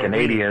Canadians.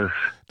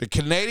 The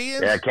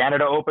Canadians? Yeah,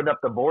 Canada opened up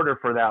the border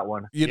for that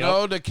one. You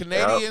know, the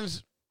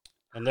Canadians.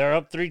 And they're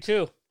up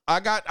 3-2. I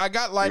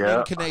got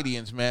Lightning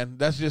Canadians, man.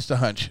 That's just a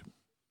hunch.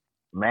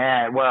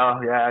 Man,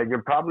 well, yeah,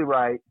 you're probably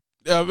right.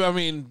 I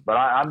mean, but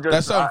I'm just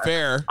that's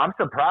unfair. I'm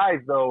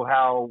surprised though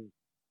how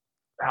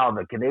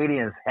the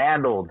Canadians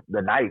handled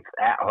the Knights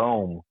at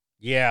home.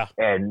 Yeah,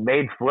 and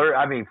made Fleury.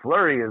 I mean,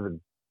 Fleury is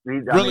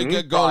really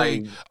good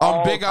goalie.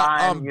 I'm big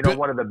on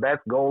one of the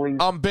best goalies.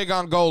 I'm big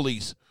on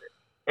goalies.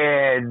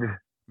 And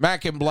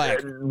Mac and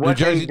Black, New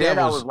Jersey Devils.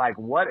 I was like,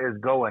 what is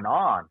going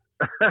on?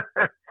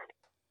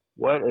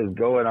 What is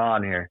going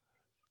on here?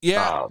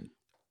 Yeah.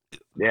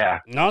 Yeah.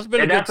 No, it's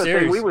been and a that's good the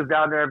series. thing. We was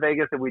down there in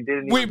Vegas and we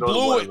didn't even go to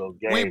one of those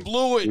games. We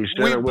blew it.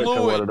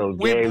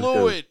 We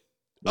blew it.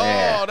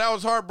 Oh, that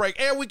was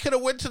heartbreak. And we could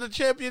have went to the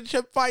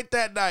championship fight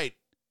that night.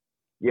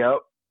 Yep.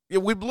 Yeah,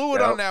 we blew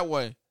it on that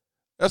one.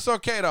 That's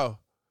okay, though.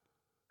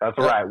 That's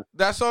all right.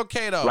 That's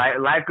okay, though.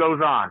 Life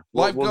goes on.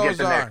 We'll get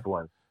the next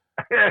one.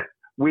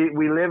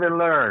 We live and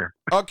learn.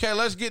 Okay,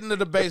 let's get into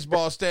the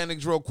baseball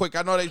standings real quick.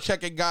 I know they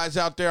checking guys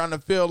out there on the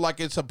field like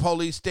it's a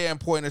police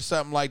standpoint or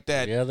something like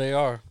that. Yeah, they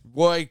are.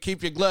 Boy,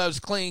 keep your gloves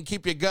clean.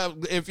 Keep your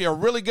gloves. If you're a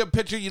really good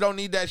pitcher, you don't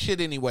need that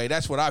shit anyway.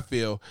 That's what I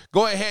feel.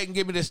 Go ahead and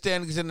give me the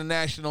standings in the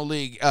National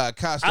League,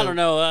 Costa. I don't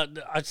know.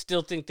 I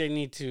still think they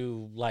need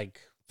to,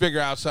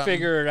 figure out something.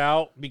 Figure it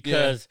out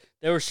because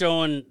they were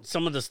showing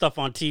some of the stuff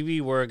on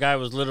TV where a guy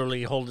was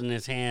literally holding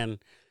his hand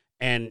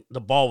and the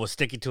ball was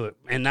sticking to it,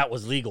 and that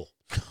was legal.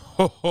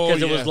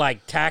 Because it was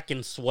like tack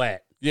and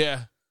sweat.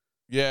 Yeah.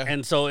 Yeah.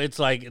 And so it's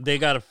like they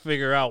got to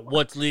figure out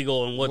what's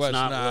legal and what's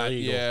not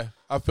legal. Yeah.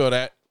 I feel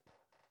that.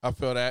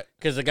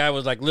 Because the guy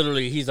was like,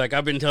 literally, he's like,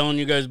 I've been telling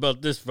you guys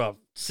about this for about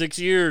 6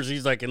 years.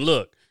 He's like, and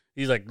look,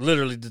 he's like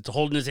literally just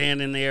holding his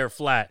hand in the air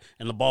flat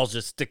and the ball's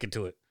just sticking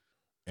to it.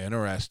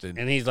 Interesting.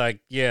 And he's like,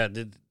 yeah,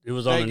 it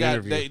was on an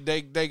interview.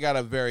 They got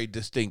a very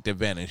distinct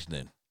advantage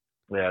then.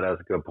 Yeah,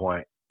 that's a good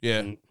point.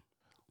 Yeah. Mm.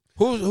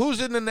 Who's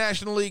in the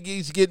National League?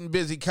 He's getting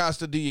busy.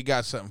 Costa, do you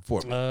got something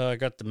for me? I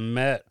got the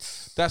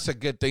Mets. That's a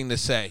good thing to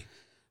say.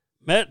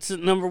 Mets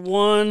at number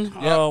 1,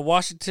 Yep.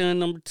 Washington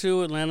number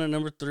 2, Atlanta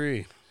number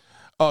 3.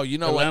 Oh, you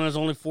know Atlanta's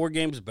only 4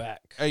 games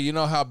back. Hey, you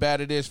know how bad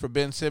it is for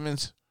Ben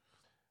Simmons?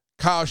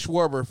 Kyle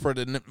Schwarber for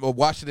the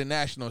Washington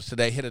Nationals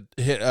today hit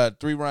a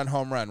 3-run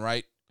home run,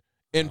 right?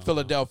 In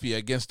Philadelphia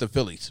against the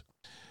Phillies.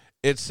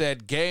 It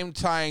said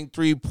game-tying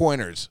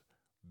 3-pointers.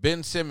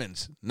 Ben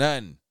Simmons,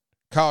 none.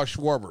 Kyle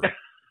Schwarber,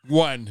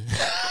 1.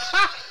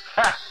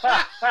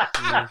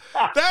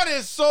 That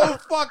is so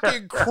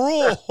fucking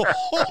cruel.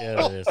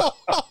 Yeah, it is.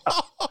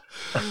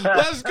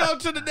 Let's go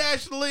to the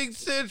National League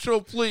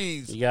Central,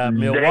 please. You got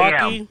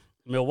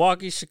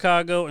Milwaukee,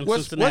 Chicago, and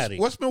Cincinnati.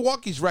 What's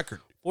Milwaukee's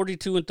record?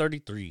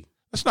 42-33.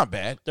 That's not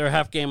bad. They're a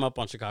half game up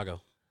on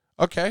Chicago.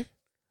 Okay.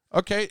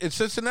 And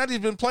Cincinnati's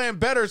been playing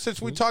better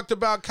since we talked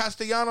about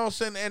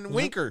Castellanos and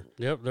Winker.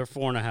 Yep, they're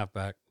 4.5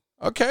 back.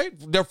 Okay,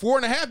 they're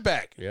 4.5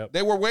 back. Yep.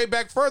 They were way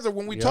back further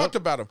when we talked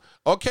about them.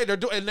 Okay,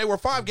 and they were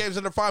 5 games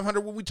under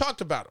 500 when we talked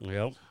about them.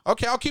 Yep.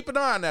 Okay, I'll keep an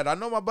eye on that. I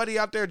know my buddy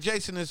out there,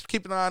 Jason, is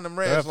keeping an eye on them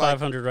Reds. They're at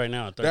 500 right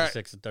now,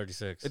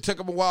 36-36. It took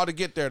them a while to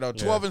get there though.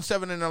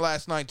 12-7 in their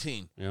last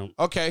 19. Yep.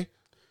 Okay.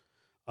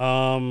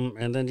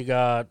 And then you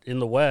got in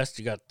the West,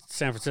 you got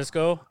San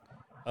Francisco,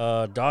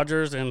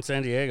 Dodgers, and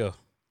San Diego.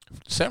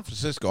 San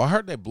Francisco, I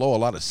heard they blow a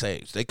lot of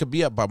saves. They could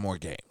be up by more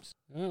games.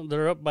 Well,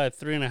 they're up by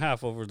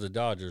 3.5 over the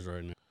Dodgers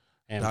right now.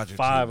 And Dodger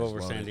 5 team is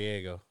over loaded. San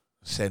Diego.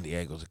 San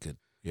Diego's a good.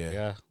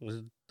 Yeah,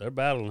 they're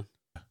battling.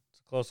 It's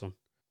a close one.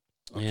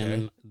 Okay.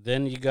 And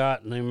then you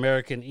got in the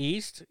American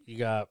East, you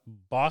got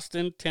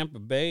Boston, Tampa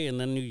Bay, and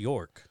then New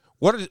York.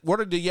 What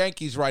are the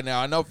Yankees right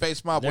now? I know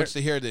Face Mob wants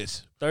to hear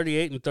this.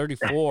 38 and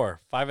 34,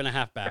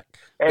 5.5 back.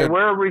 Hey,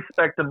 we're a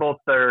respectable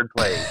third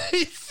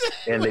place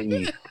in the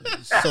East.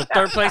 So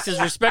third place is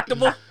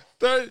respectable?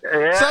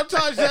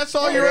 Sometimes that's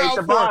all you're out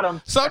for.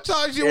 Bottom.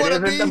 Sometimes you want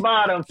to be the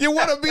bottom. You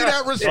want to be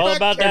that respectable. All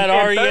about that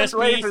Third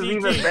place is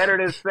even better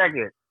than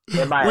second,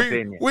 in my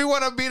opinion. We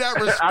want to be that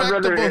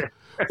respectable.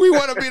 We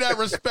want to be that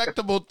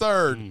respectable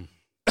third.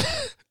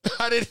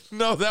 I didn't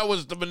know that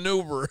was the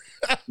maneuver.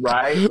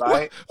 Right.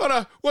 Hold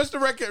on. What's the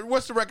record?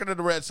 What's the record of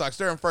the Red Sox?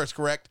 They're in first,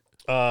 correct?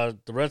 The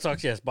Red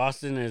Sox, yes.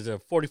 Boston is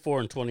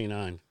 44 and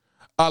 29.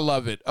 I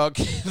love it.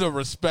 Okay, the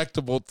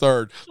respectable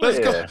third. Let's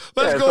go.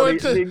 Let's go so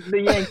into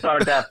the Yanks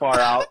aren't that far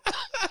out.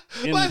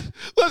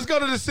 Let's go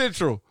to the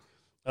Central.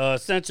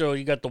 Central,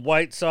 you got the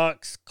White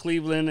Sox,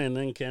 Cleveland, and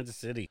then Kansas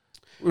City.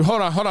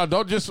 Hold on.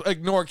 Don't just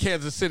ignore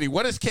Kansas City.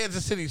 What is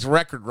Kansas City's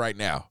record right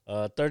now?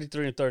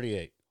 33 and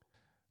 38.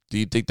 Do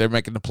you think they're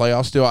making the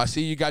playoffs still? I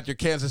see you got your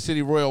Kansas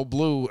City Royal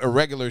Blue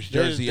Irregulars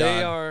jersey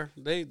on.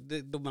 They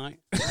might.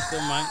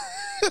 Still might.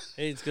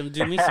 Hey, it's going to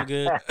do me some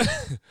good.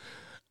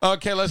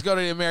 Okay, let's go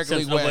to the American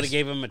League West. Nobody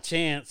gave them a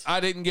chance.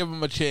 I didn't give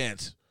them a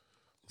chance.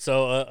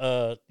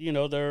 So,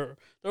 they're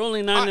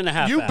only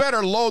 9.5. You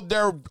better load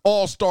their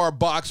all-star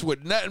box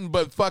with nothing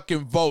but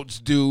fucking votes,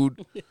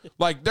 dude.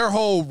 Like their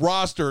whole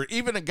roster,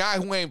 even a guy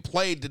who ain't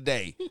played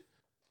today,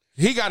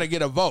 he got to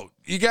get a vote.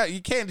 You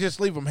can't just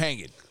leave him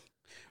hanging.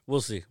 We'll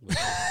see.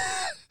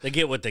 They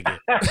get what they get.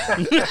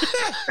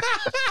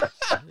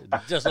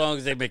 Just as long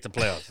as they make the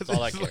playoffs. That's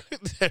all I care.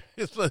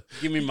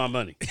 Give me my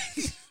money.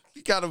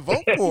 You got to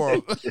vote for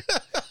him.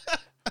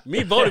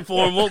 Me voting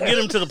for him won't get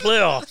him to the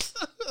playoffs.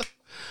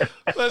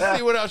 Let's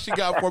see what else you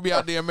got for me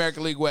out in the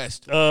American League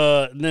West.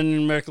 Then in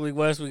the American League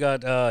West, we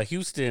got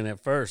Houston at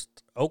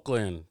first,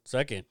 Oakland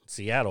second,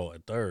 Seattle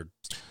at third.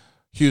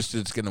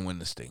 Houston's going to win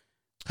this thing.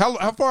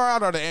 How far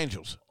out are the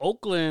Angels?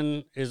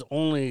 Oakland is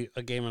only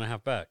a game and a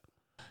half back.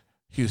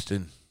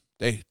 Houston,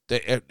 they're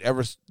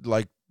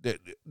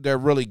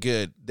really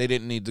good. They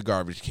didn't need the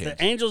garbage cans.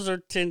 The Angels are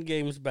 10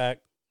 games back.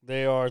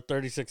 They are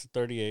 36 and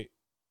 38.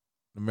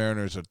 The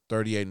Mariners are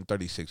 38 and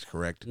 36,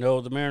 correct?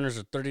 No, the Mariners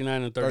are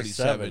 39 and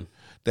 37.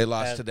 They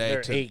lost today.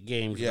 They're 8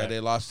 games back.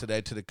 They lost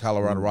today to the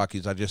Colorado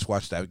Rockies. I just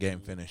watched that game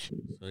finish.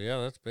 So, yeah,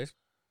 that's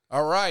basically.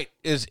 All right.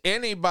 Is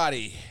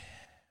anybody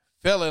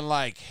feeling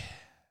like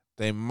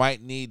they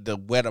might need to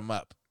wet them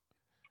up?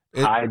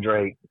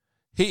 Hydrate.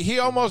 He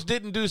almost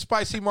didn't do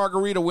spicy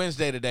margarita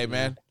Wednesday today,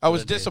 man. I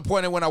was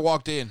disappointed when I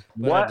walked in.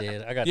 What? I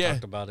did. I got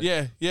talked about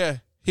it. Yeah.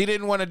 He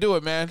didn't want to do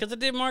it, man. Because I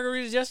did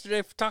margaritas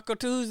yesterday for Taco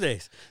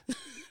Tuesdays.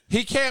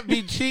 He can't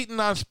be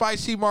cheating on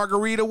spicy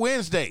margarita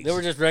Wednesdays. They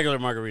were just regular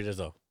margaritas,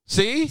 though.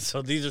 See?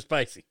 So these are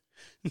spicy.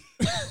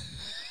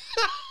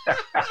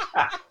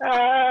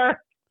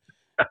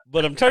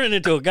 But I'm turning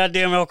into a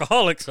goddamn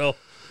alcoholic, so.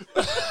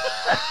 He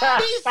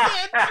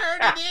said turn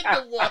it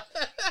into one.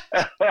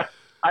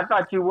 I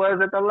thought you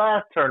was at the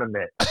last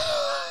tournament.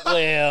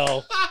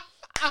 Well,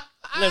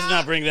 let's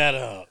not bring that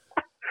up.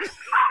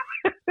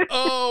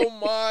 Oh,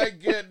 my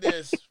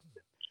goodness.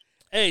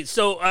 Hey,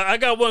 so I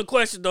got one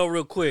question, though,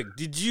 real quick.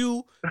 Did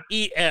you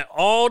eat at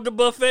all the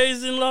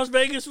buffets in Las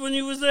Vegas when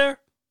you was there?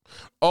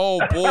 Oh,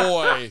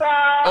 boy.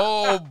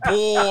 Oh,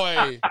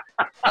 boy.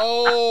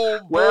 Oh,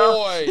 boy.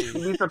 Well, you'd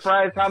be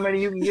surprised how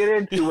many you can get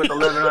into with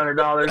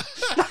 $1,100.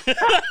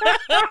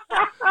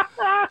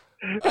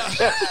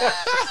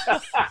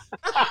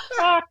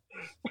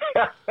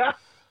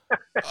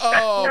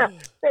 Oh.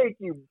 Thank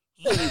you,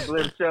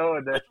 Blimp Show,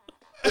 and the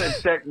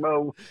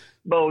Tecmo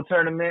Bowl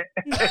tournament.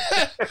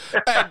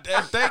 and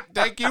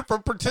thank you for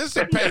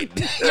participating.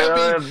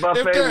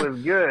 Buffet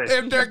was good.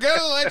 If they're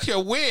gonna let you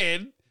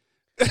win,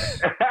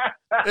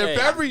 if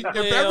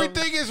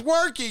everything is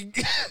working,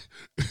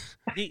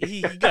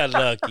 he got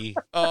lucky.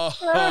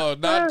 Oh,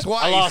 not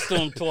twice. I lost to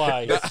him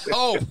twice.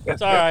 Oh,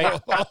 it's all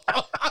right.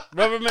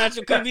 Rubber match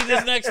could be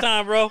this next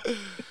time, bro.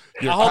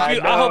 I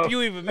hope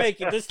you even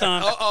make it this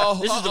time.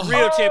 This is the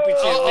real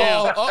championship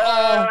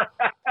now.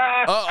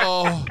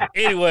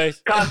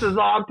 Anyways, Costa's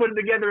all putting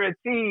together a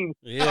team.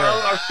 Yeah.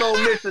 Our sole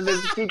mission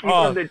is to keep you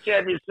from the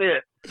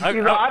championship. I've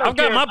got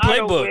my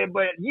playbook, win,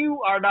 but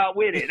you are not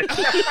winning.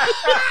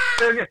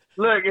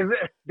 Look,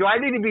 do I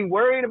need to be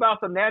worried about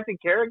some Nancy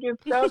Kerrigan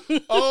stuff?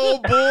 Oh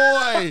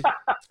boy!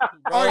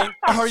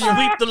 Are you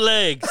sweep the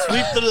leg?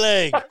 Sweep the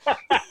leg.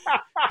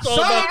 It's all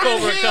about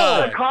Cobra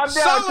Kai. Calm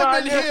down,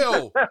 Solomon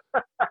Hill.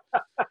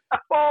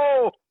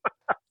 Oh.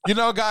 You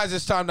know, guys,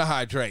 it's time to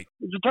hydrate.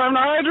 Is it time to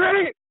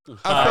hydrate?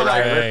 All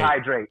right, let's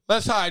hydrate.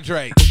 Let's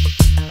hydrate.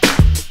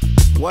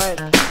 What?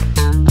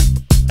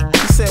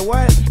 You said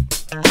what?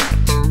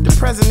 The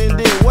president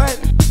did what?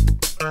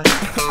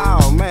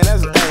 Oh man,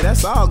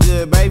 that's all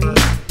good, baby.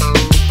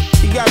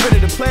 You got rid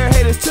of the player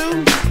haters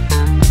too?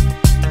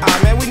 Oh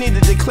man, we need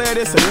to declare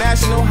this a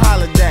national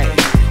holiday.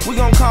 We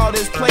gonna call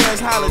this Players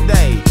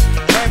Holiday.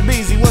 Man,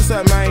 Beezy, what's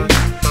up, man?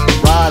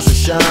 Rise and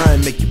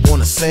shine, make you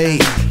wanna say,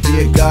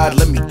 dear God,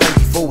 let me thank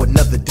you for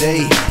another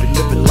day. Been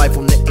living life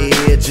on the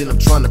edge and I'm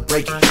trying to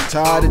break it.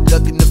 Tired of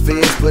ducking the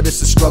feds, but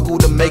it's a struggle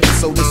to make it.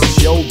 So this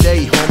is your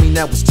day, homie,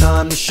 now it's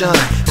time to shine.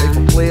 Made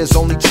for players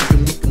only cheap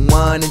and we can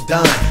wine and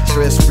dine.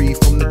 Stress free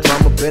from the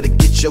drama, better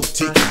get your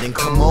ticket. Then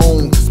come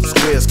on, cause the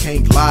squares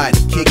can't lie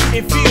to kick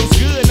it. It feels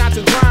good not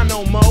to grind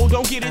no more.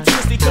 Don't get it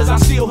twisted cause I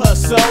still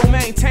hustle.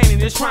 Maintaining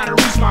just trying to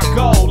reach my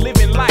goal.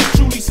 Living life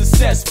truly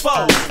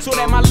successful, so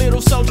that my little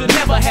soldier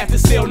never have to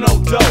sell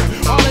no dough.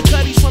 All the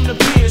cutties from the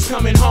pen is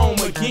coming home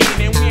again.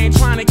 And we ain't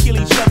trying to kill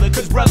each other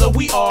cause brother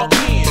we all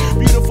in.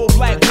 Beautiful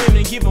black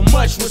women give them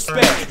much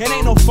respect. And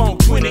ain't no funk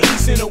between the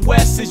east and the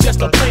west. It's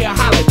just a player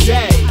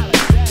holiday.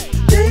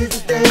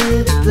 Today's the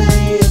day the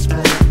players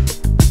play,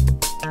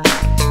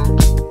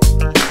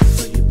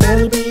 so you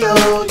better be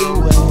on your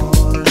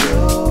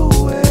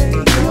way,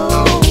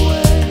 your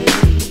way.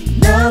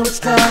 Now it's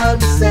time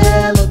to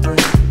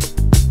celebrate.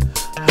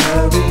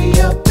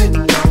 Hurry up and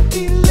don't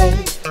be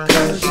late,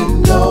 cause you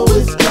know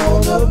it's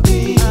gonna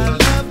be a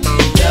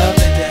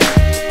lovely day,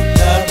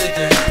 lovely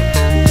day,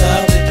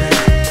 lovely day,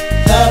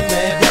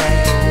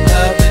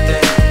 lovely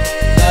day,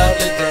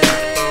 lovely day, lovely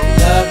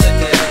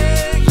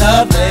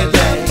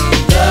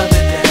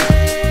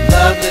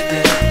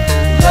day,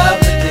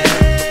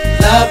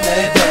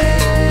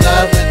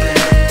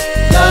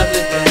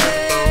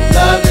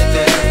 lovely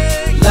day,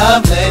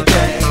 lovely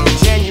day.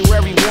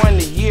 January 1,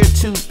 the year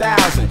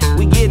 2000.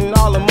 We getting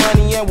all the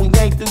money and we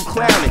ain't through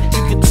clowning.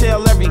 You can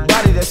tell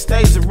everybody that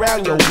stays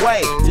around your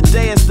way.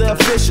 Today is the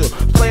official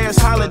Players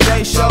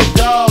Holiday Show,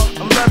 dog.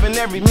 I'm loving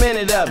every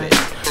minute of it,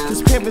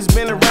 cause pimpin's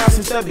been around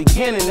since the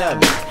beginning of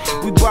it.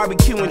 We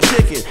barbecuing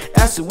chicken,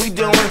 that's what we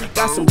doing.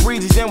 Got some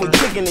breezes and we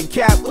kicking the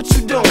cap. What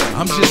you doing?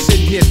 I'm just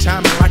sitting here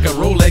timing like a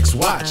Rolex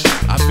watch.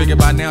 I figure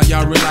by now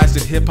y'all realize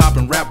that hip hop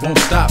and rap won't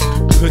stop.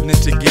 Putting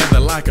it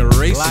together like a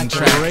racing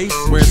track.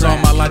 Where's all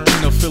my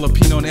Latino,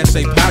 Filipino, and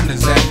SA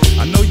partners at?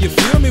 I know you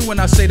feel me when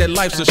I say that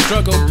life's a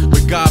struggle.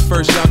 With God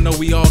first, y'all know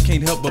we all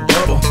can't help but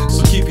bubble.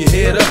 So keep your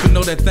head up and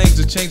know that things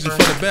are changing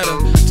for the better.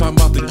 Talking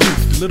about the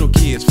youth, the little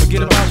kids,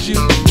 forget about you.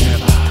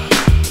 Never.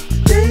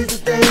 Today's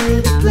the day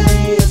the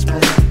players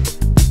play,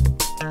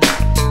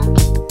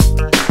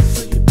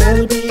 so you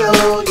better be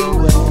on your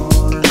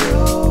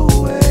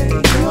way,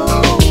 your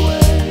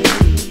way.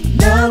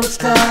 Now it's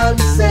time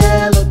to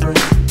celebrate.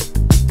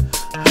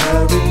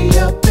 Hurry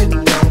up and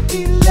don't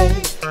be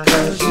late,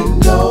 cause you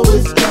know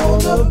it's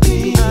gonna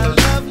be a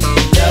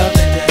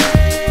lovely day,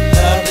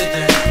 lovely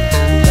day,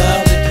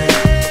 lovely day,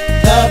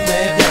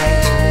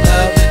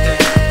 lovely day,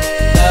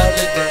 lovely day,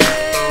 lovely day,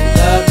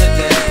 lovely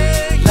day,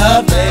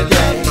 lovely day.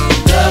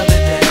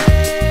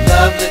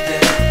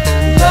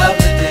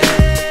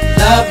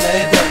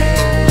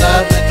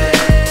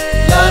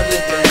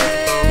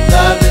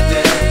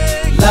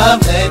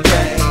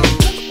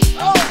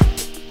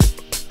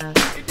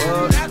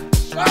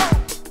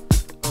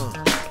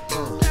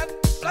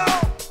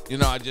 You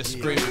know, I just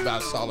screamed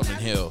about Solomon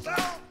Hill.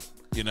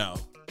 You know,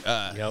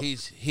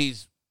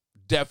 he's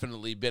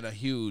definitely been a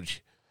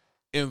huge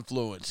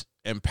influence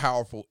and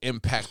powerful,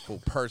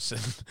 impactful person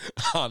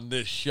on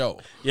this show.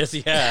 Yes,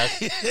 he has.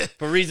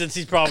 For reasons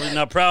he's probably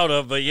not proud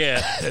of, but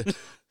yeah.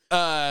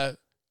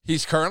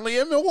 He's currently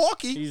in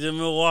Milwaukee. He's in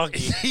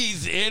Milwaukee.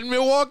 He's in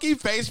Milwaukee.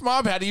 Face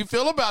Mob, how do you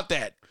feel about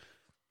that?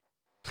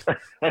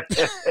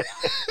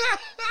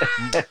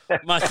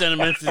 My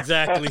sentiments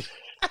exactly.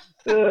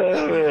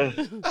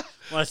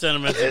 My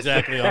sentiments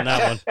exactly on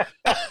that one.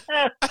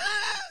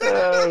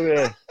 Oh,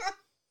 man.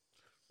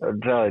 I'm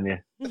telling you.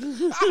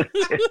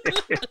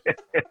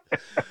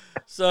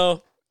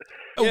 So,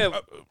 yeah.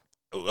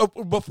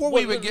 Before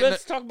we even get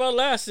let's talk about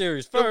last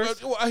series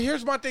first.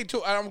 Here's my thing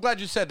too. I'm glad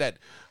you said that.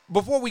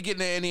 Before we get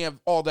into any of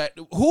all that,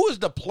 who is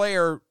the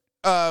player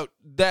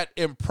that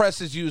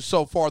impresses you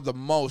so far the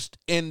most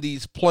in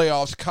these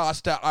playoffs?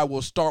 Costa, I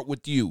will start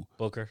with you.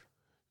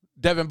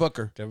 Devin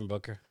Booker.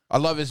 I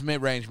love his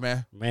mid-range,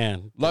 man.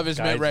 Love his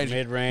mid-range.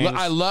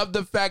 I love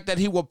the fact that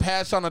he will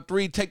pass on a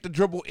three, take the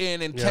dribble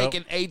in, and take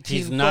an 18-footer.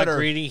 He's not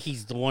greedy.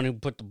 He's the one who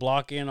put the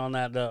block in on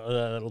that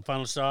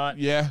final shot.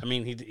 Yeah. I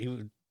mean,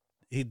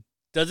 he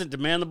doesn't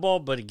demand the ball,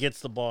 but he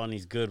gets the ball, and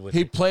he's good with it.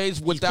 He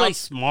plays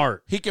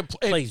smart. He can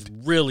play. Plays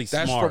really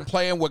smart. That's from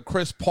playing with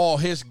Chris Paul,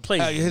 his really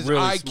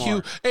IQ.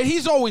 Smart. And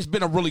he's always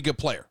been a really good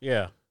player.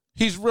 Yeah.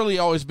 He's really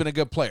always been a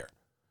good player.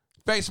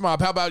 Face Mob,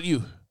 how about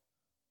you?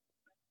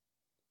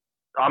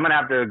 I'm going to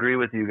have to agree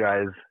with you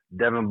guys.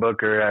 Devin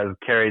Booker has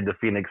carried the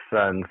Phoenix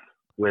Suns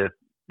with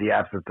the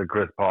absence of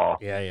Chris Paul.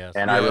 Yeah.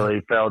 And I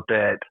really felt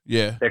that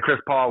that Chris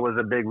Paul was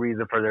a big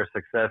reason for their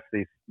success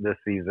this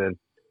season.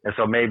 And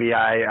so maybe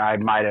I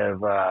might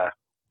have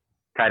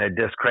kind of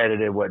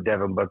discredited what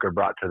Devin Booker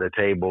brought to the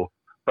table.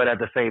 But at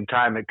the same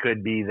time, it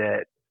could be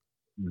that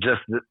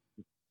just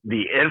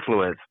the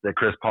influence that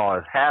Chris Paul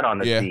has had on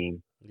the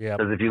team. Yeah.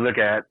 Because if you look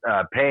at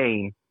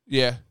Payne,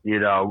 you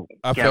know,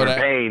 I Cameron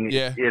Payne,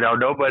 you know,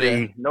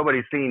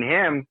 nobody's seen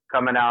him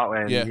coming out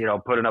and, you know,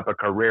 putting up a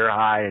career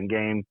high in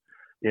game,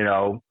 you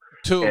know.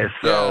 2. And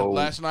so,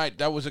 last night,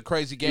 that was a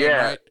crazy game,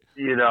 right?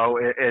 You know,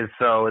 and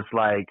so it's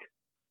like,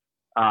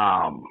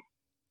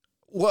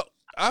 Well,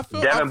 I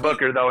feel Devin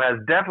Booker though has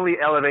definitely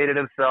elevated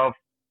himself.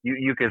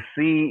 You can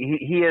see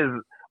he is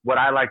what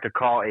I like to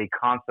call a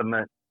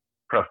consummate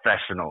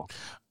professional.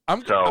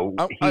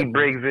 He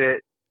brings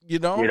it. He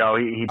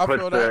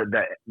puts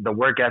the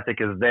work ethic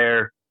is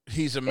there.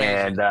 He's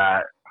amazing. And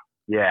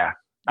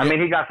I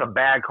mean, he got some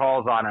bad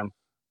calls on him.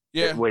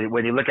 Yeah.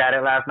 When you look at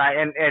it last night,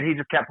 and he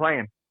just kept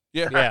playing.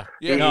 Yeah.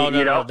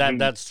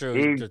 That's true.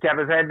 He kept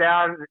his head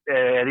down,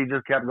 and he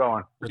just kept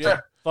going.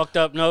 Fucked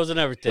up nose and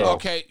everything.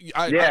 Okay.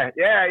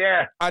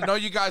 I know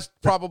you guys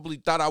probably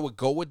thought I would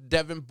go with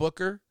Devin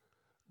Booker,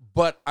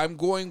 but I'm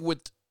going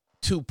with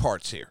two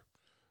parts here.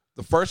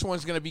 The first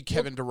one's going to be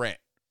Kevin Durant.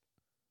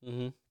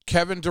 Mm-hmm.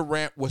 Kevin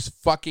Durant was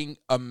fucking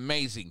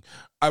amazing.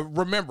 I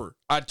remember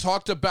I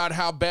talked about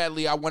how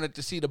badly I wanted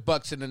to see the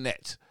Bucks in the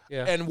Nets.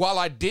 Yeah. And while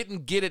I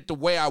didn't get it the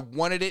way I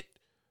wanted it,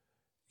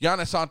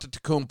 Giannis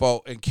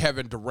Antetokounmpo and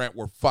Kevin Durant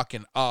were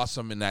fucking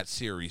awesome in that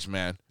series,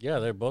 man. Yeah,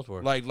 they both were.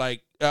 In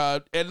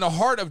the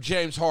heart of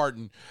James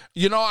Harden,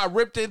 I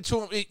ripped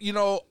into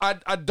him.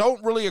 I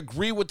don't really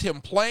agree with him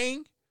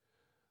playing,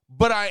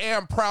 but I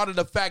am proud of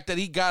the fact that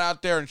he got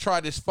out there and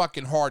tried his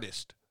fucking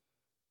hardest.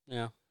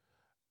 Yeah.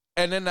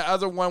 And then the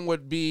other one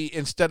would be,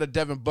 instead of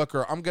Devin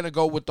Booker, I'm going to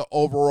go with the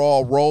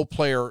overall role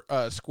player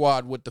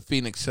squad with the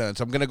Phoenix Suns.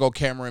 I'm going to go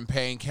Cameron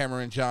Payne,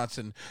 Cameron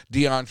Johnson,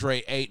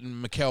 DeAndre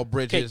Ayton, Mikal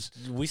Bridges.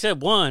 Okay, we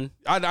said one.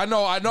 I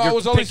know. You're I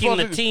was only picking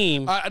supposed the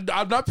team.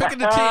 I'm not picking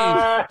the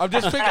team. I'm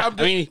just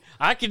picking.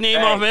 I could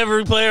name off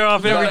every player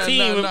off every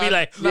team and be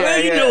like,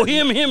 you know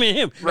him, and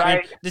him.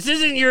 Right. This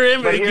isn't your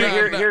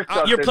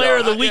player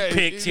of the week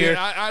picks here.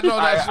 I know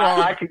that's wrong.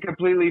 I can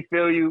completely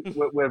feel you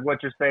with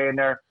what you're saying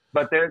there.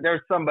 But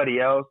there's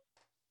somebody else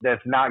that's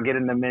not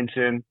getting the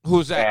mention.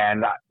 Who's that?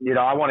 And,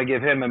 I want to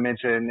give him a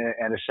mention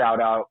and a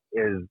shout-out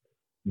is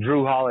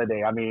Drew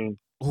Holiday. I mean,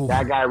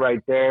 that guy right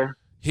there.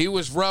 He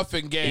was rough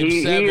in Game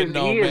 7,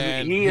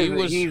 man.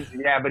 But he's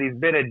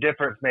been a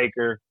difference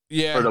maker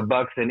for the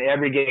Bucks in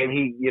every game.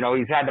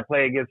 He's had to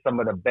play against some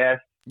of the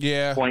best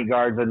point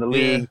guards in the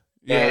league.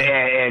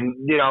 And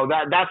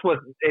that's what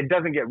 – it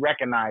doesn't get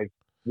recognized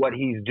what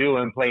he's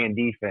doing playing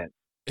defense.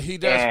 He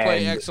does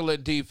play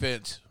excellent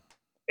defense.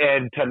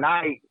 And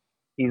tonight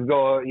he's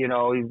going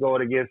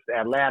against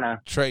Atlanta.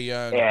 Trae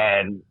Young.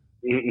 And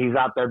he's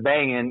out there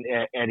banging,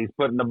 and he's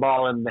putting the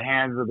ball in the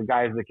hands of the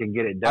guys that can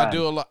get it done. I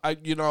do a lot.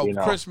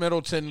 Chris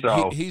Middleton,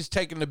 he's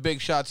taking the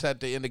big shots at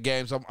the end of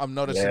games. I'm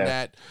noticing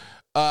that.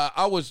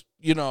 I was,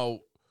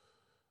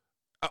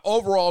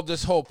 overall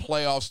this whole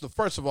playoffs.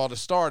 First of all, the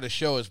star of the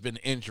show has been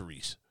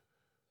injuries.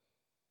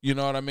 You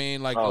know what I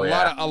mean? Like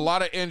a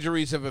lot of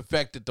injuries have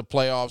affected the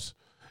playoffs.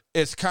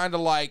 It's kind of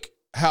like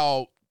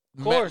how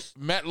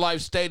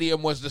MetLife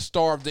Stadium was the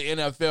star of the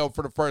NFL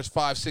for the first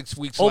 5-6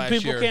 weeks last year.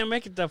 Old people can't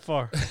make it that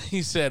far.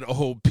 He said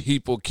old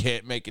people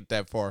can't make it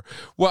that far.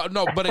 Well,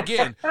 no, but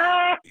again,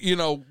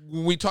 when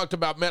we talked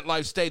about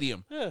MetLife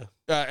Stadium,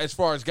 as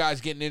far as guys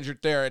getting injured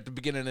there at the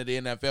beginning of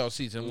the NFL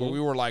season, where we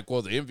were like,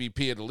 well, the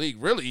MVP of the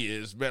league really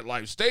is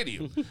MetLife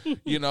Stadium.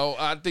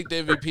 I think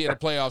the MVP of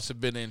the playoffs have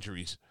been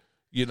injuries,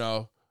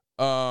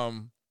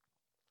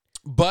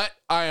 But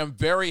I am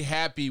very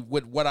happy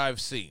with what I've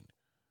seen.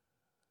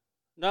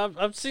 No,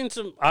 I've seen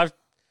some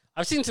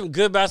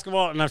good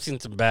basketball, and I've seen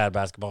some bad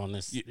basketball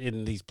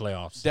in these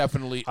playoffs.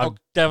 Definitely, I've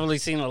definitely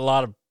seen a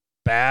lot of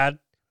bad,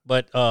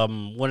 but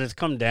when it's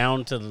come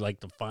down to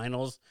the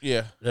finals,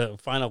 the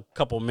final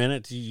couple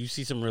minutes, you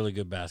see some really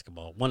good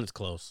basketball when it's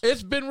close.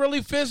 It's been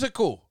really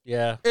physical.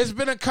 Yeah, it's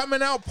been a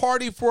coming out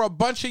party for a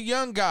bunch of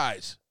young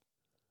guys.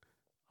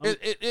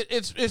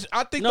 It's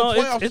I think the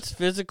playoffs. It's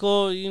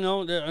physical.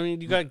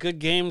 You got good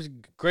games,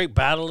 great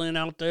battling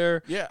out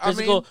there. Yeah,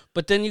 physical.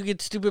 But then you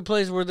get stupid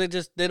plays where they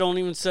don't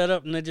even set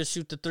up and they just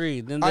shoot the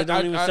three. Then they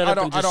don't even set up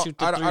and just shoot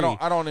the three.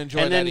 I don't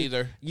enjoy that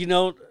either.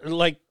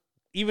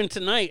 Even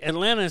tonight,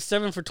 Atlanta is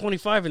 7 for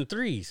 25 in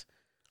threes.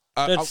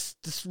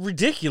 That's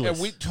ridiculous.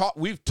 And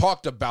we've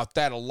talked about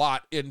that a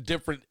lot in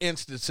different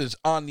instances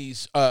on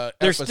these. They're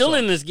episodes. still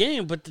in this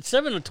game, but the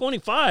 7 to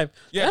 25.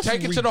 Yeah, that's take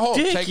it ridiculous. to the hole.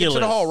 Take it to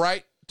the hole,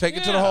 right? Take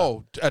it to the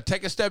hole.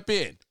 Take a step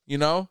in,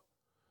 Yeah,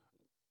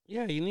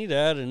 you need to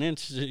add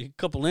a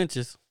couple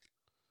inches.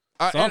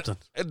 Something.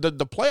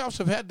 The playoffs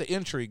have had the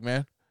intrigue,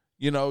 man.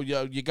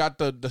 You got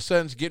the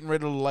Suns getting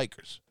rid of the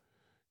Lakers.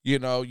 You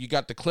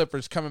got the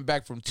Clippers coming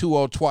back from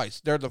 2-0 twice.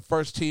 They're the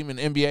first team in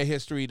NBA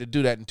history to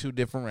do that in 2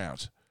 different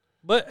rounds.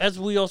 But as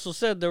we also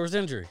said, there was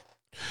injury.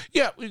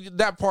 Yeah,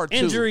 that part too.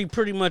 Injury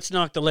pretty much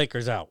knocked the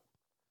Lakers out.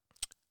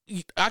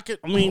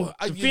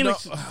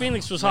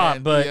 Phoenix was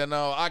hot, but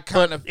I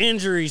kind of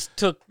injuries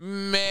took.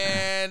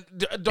 Man,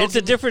 it's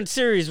a different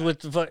series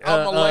with.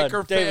 I'm a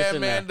Laker Davis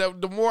fan, man.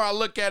 The more I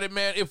look at it,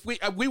 man, if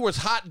we was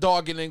hot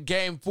dogging in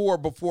Game 4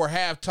 before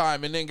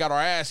halftime and then got our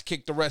ass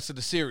kicked the rest of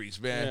the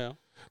series, man.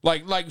 Yeah.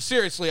 Like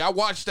seriously, I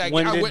watched that.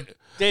 When did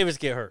Davis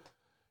get hurt?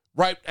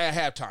 Right at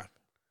halftime.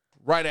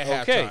 Right at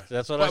halftime. Okay,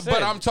 that's what I said.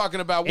 But I'm talking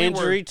about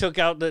injury took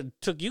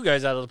you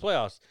guys out of the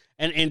playoffs.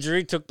 and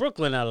injury took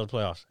Brooklyn out of the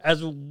playoffs.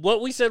 As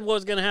what we said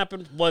was going to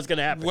happen was going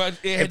to happen.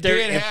 It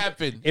did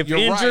happen. If You're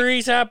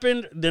injuries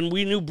happened, then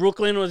we knew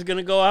Brooklyn was going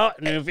to go out,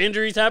 and if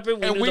injuries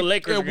happened, we knew the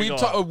Lakers were going to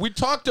go out. We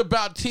talked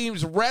about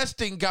teams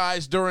resting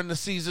guys during the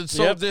season,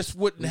 so this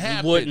wouldn't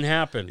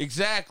happen.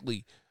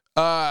 Exactly.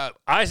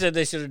 I said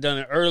they should have done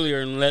it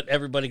earlier and let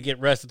everybody get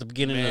rest at the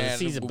beginning of the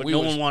season, but no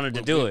one wanted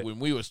to do it. When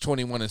we was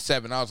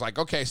 21-7, I was like,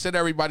 okay, sit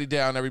everybody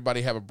down,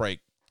 everybody have a break.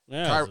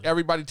 Yeah,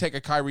 everybody take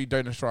a Kyrie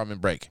Dennis-Rodman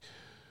break.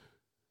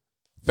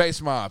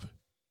 Face mob.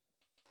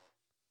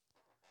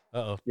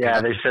 Uh-oh.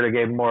 Yeah, they should have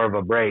gave more of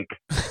a break.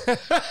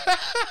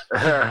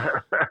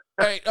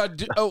 Hey,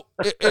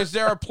 is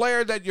there a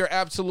player that you're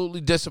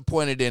absolutely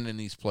disappointed in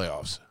these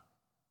playoffs?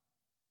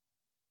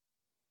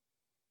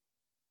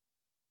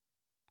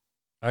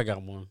 I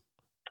got one.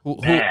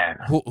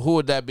 Who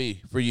would that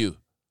be for you?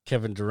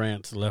 Kevin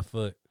Durant's left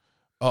foot.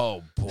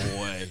 Oh,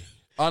 boy.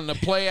 On the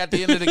play at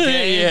the end of the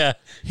game? Yeah.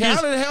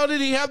 How the hell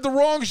did he have the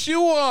wrong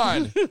shoe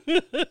on?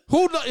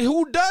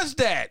 Who does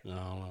that? I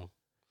don't know.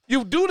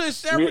 You do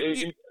this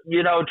every...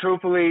 You know,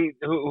 truthfully,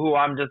 who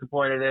I'm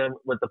disappointed in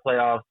with the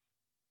playoffs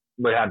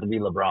would have to be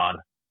LeBron.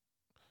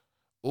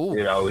 Ooh.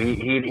 You know,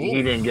 he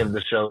didn't give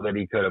the show that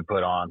he could have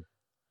put on.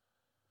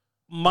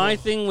 My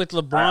thing with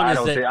LeBron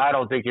is that I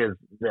don't think his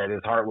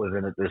heart was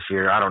in it this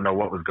year. I don't know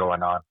what was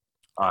going on,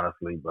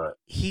 honestly, but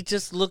he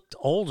just looked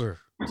older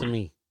to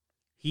me.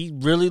 He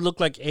really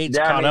looked like age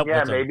caught up with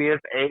him. Maybe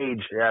it's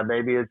age. Yeah,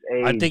 maybe it's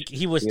age. I think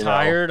he was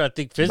tired. I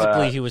think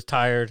physically he was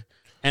tired.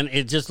 And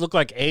it just looked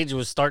like age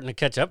was starting to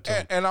catch up to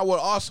him. And I would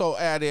also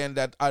add in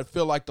that I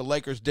feel like the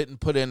Lakers didn't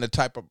put in the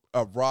type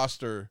of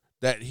roster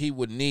that he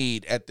would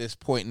need at this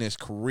point in his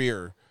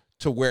career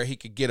to where he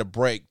could get a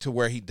break, to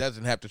where he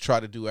doesn't have to try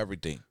to do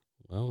everything.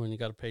 Well, when you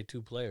got to pay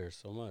two players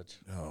so much.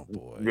 Oh,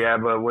 boy. Yeah,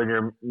 but when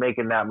you're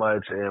making that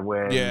much and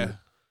when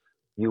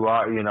you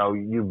are,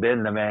 you've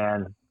been the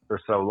man for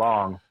so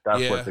long,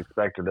 that's what's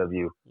expected of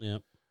you. Yeah.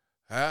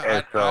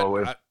 What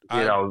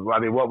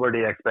were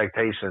the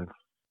expectations?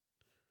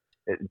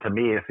 To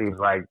me, it seems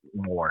like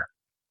more.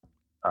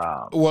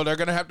 Well, they're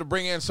going to have to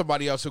bring in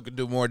somebody else who can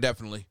do more,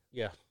 definitely.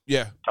 Yeah.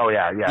 Yeah. Oh,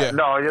 yeah.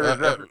 No,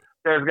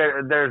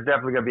 there's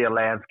definitely going to be a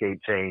landscape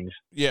change.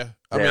 Yeah.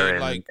 I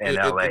mean, in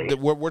LA.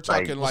 We're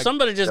talking like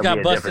somebody just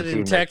got busted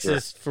in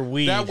Texas for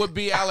weed. That would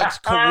be Alex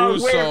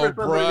Caruso,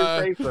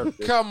 bro.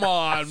 Come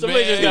on,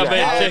 somebody just got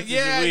busted in Texas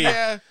for weed.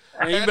 Yeah.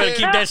 You better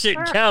keep that shit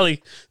in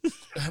Cali.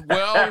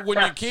 Well,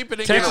 when you keep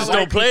it in Texas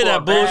don't play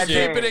that bullshit.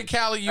 Keep it in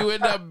Cali, you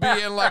end up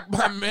being like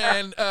my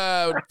man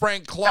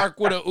Frank Clark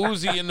with a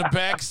Uzi in the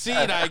back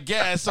seat, I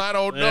guess. I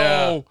don't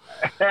know.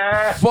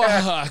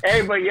 Fuck.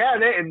 Hey, but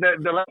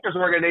the Lakers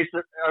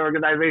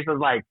organization is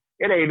like,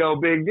 it ain't no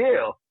big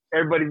deal.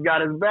 Everybody's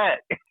got his back.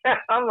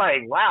 I'm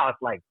like, wow,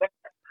 it's like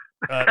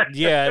that.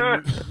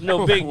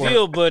 No big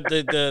deal. But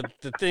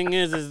the thing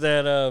is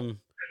that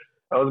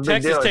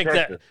Texas takes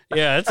that.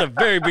 Yeah, it's a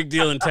very big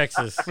deal in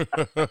Texas.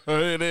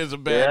 It is a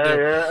bad deal.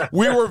 Yeah.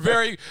 We were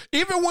very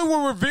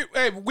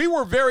we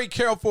were very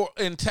careful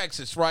in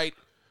Texas, right?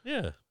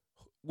 Yeah.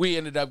 We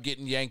ended up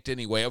getting yanked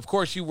anyway. Of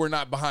course, you were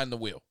not behind the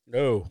wheel.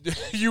 No,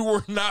 you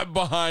were not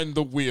behind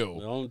the wheel.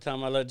 The only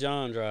time I let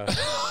John drive.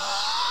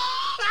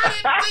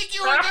 I didn't think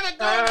you were gonna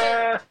go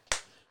there.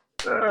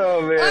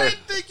 Oh man! I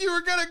didn't think you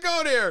were gonna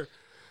go there.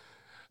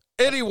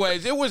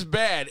 Anyways, it was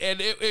bad, and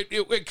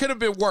it could have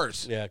been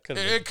worse. Yeah, it could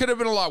have. It could have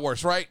been a lot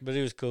worse, right? But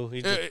he was cool.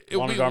 He just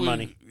wanted our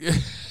money. That's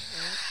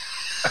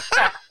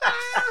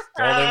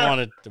all they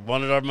wanted. They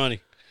wanted our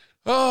money.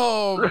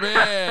 Oh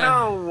man!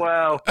 Oh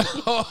wow!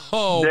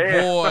 Oh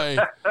boy!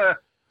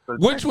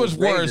 Which was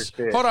worse?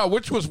 Hold on.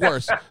 Which was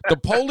worse? The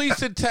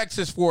police in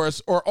Texas for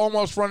us, or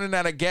almost running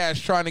out of gas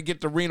trying to get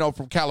to Reno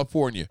from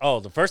California? Oh,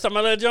 the first time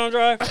I let John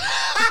drive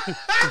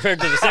compared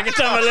to the second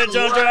time I let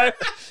John drive.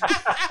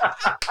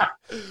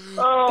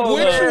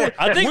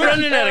 I think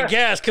running out of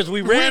gas because we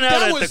ran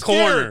out at the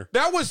corner.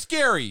 That was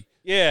scary.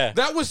 Yeah,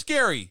 that was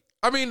scary.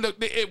 I mean,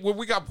 when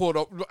we got pulled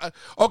over.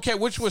 Okay,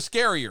 which was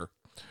scarier?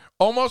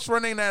 Almost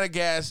running out of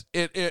gas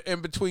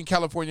in between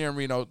California and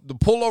Reno, the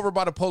pullover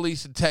by the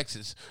police in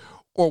Texas,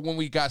 or when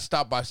we got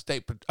stopped by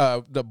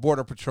the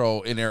Border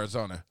Patrol in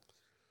Arizona?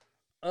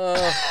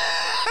 Border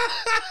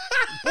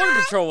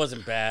Patrol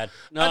wasn't bad.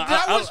 No,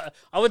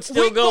 I would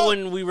still go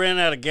when we ran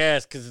out of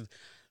gas because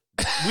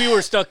we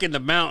were stuck in the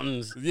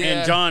mountains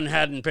and John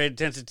hadn't paid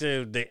attention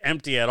to the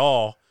empty at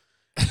all.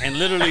 And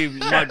literally,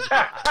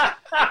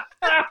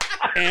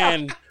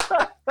 and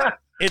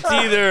it's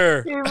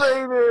either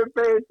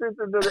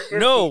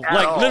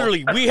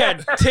literally, we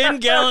had 10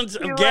 gallons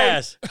of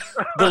gas.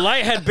 The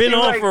light had been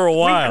on for a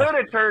while. We could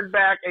have turned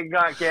back and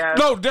got gas.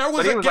 No, there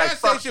was a gas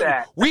station.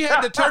 We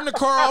had to turn the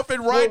car off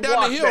and ride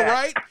down the hill,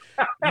 right?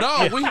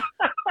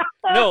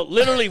 No,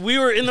 literally, we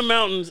were in the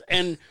mountains,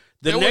 and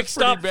the next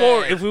stop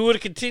forward, if we would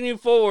have continued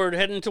forward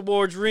heading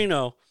towards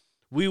Reno,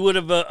 we would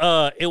have.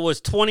 It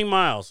was 20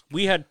 miles.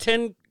 We had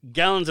 10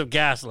 gallons of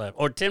gas left,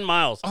 or 10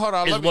 miles. Hold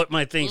on, is what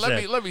my thing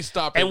said. Let me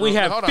stop. And we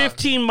have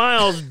 15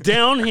 miles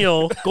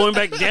downhill going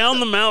back down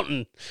the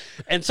mountain.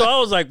 And so I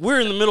was like, we're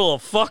in the middle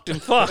of fucked. I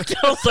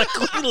was like,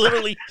 we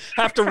literally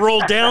have to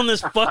roll down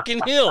this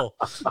fucking hill.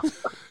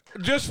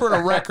 Just for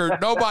the record,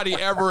 nobody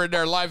ever in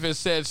their life has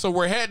said, so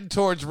we're heading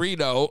towards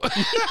Reno.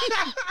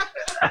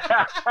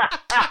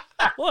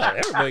 What?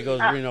 Everybody goes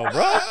to Reno,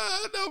 bro.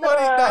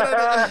 Nobody.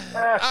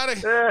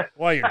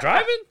 While you're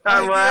driving?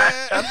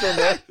 I've been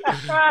there.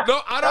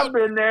 No, I don't. I've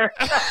been there.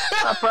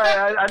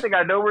 I think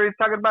I know where he's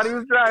talking about he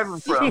was driving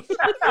from.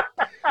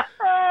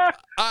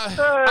 I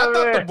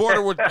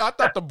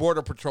thought the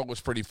border patrol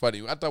was pretty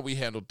funny. I thought we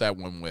handled that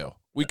one well.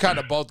 We kind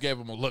of both gave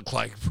them a look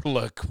like,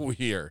 look,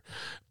 we're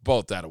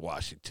both out of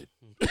Washington.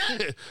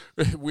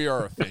 We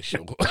are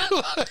official.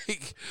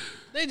 Like,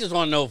 they just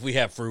want to know if we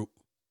have fruit.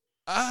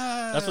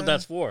 That's what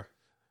that's for.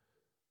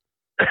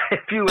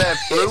 If you have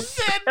fruit,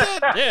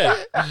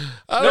 yeah.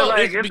 They're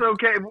like, it's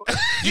okay.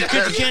 You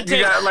can't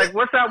take. Like,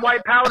 what's that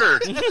white powder?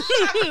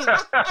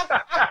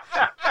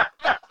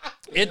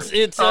 It's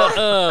we're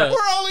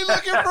only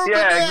looking for bananas.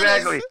 Yeah,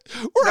 exactly.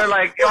 They're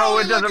like,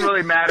 it doesn't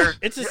really matter.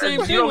 It's the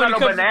same thing. You don't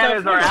got no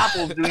bananas or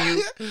apples, do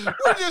you?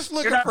 We're just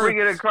looking You're not for.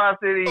 bringing across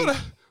any.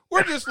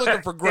 We're just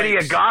looking for Any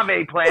grapes.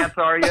 agave plants,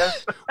 are you?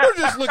 We're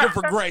just looking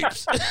for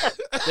grapes.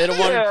 They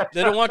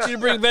don't want you to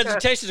bring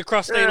vegetation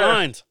across state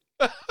lines.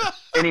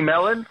 Any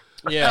melons?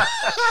 Yeah.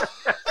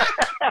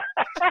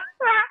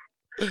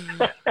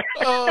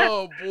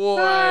 Oh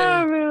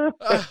boy.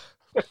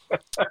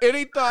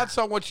 Any thoughts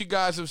on what you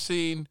guys have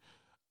seen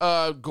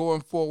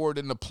going forward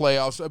in the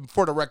playoffs?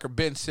 For the record,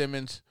 Ben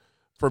Simmons,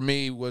 for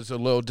me, was a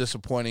little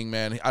disappointing,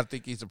 man. I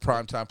think he's a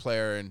primetime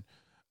player, and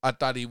I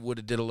thought he would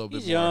have did a little bit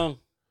more. He's young.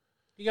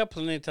 You got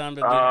plenty of time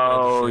to do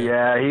Oh,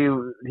 yeah.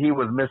 He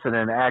was missing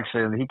in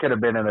action. He could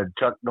have been in a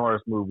Chuck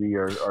Norris movie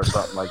or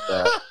something like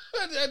that.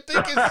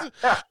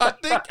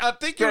 I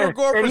think you were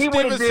going for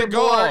Steven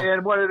Seagal.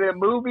 In one of them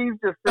movies,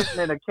 just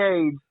sitting in a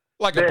cage.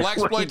 Like a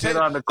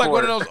blaxploitation, like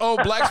one of those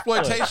old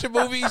blaxploitation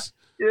movies.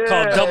 Yeah,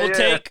 called Double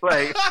Take.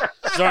 Like,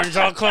 Starring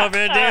Jean-Claude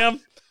Van Damme.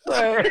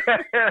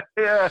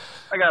 Yeah,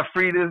 I gotta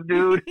free this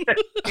dude.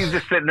 He's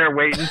just sitting there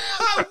waiting.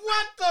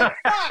 What the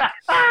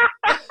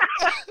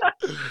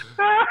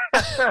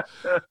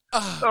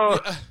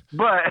fuck?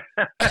 But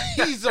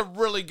he's a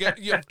really good.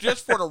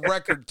 Just for the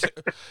record,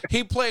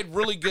 he played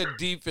really good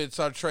defense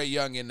on Trae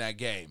Young in that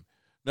game.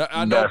 Now,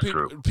 I know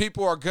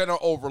people are gonna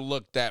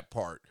overlook that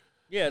part.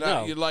 Yeah,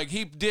 now, like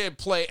he did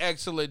play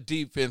excellent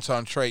defense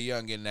on Trae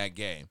Young in that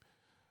game,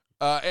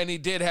 and he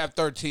did have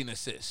 13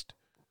 assists.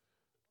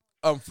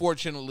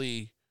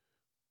 Unfortunately,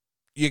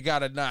 you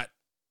gotta not,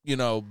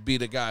 be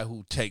the guy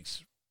who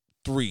takes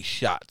 3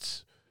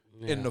 shots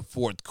in the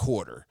fourth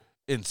quarter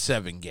in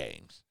 7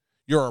 games.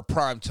 You're a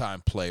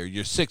primetime player.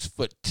 You're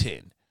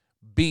 6'10".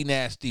 Be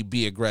nasty.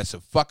 Be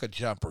aggressive. Fuck a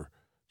jumper.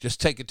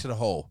 Just take it to the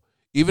hole.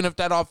 Even if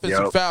that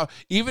offensive foul,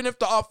 even if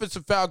the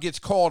offensive foul gets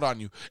called on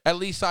you, at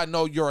least I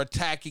know you're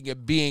attacking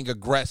and being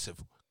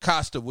aggressive.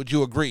 Costa, would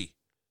you agree?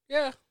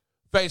 Yeah.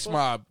 Face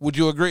Mob, would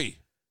you agree?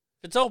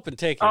 If it's open,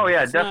 take it. Oh,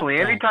 yeah,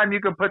 definitely. Anytime you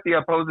can put the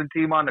opposing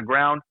team on the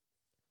ground,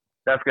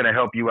 that's going to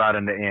help you out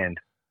in the end.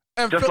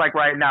 And just like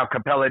right now,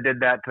 Capella did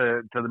that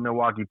to the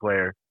Milwaukee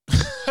player.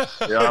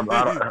 I'm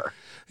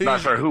not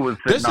sure who was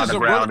sitting on the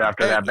ground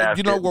after that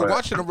basket. We're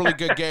watching a really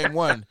good game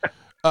one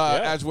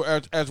as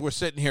we're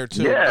sitting here,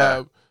 too.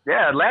 Yeah.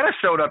 Yeah, Atlanta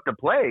showed up to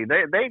play.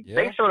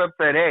 They showed up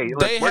and said, hey,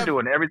 look, we're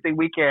doing everything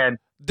we can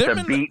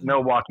to beat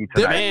Milwaukee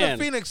tonight.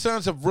 The Phoenix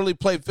Suns have really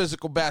played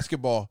physical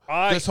basketball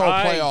this whole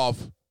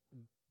playoff.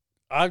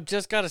 I've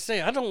just got to say,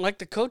 I don't like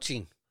the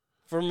coaching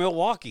for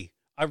Milwaukee.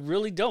 I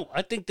really don't.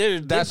 I think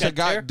that's a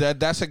guy.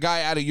 That's a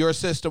guy out of your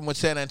system with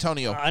San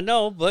Antonio. I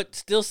know, but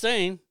still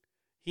saying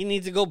he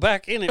needs to go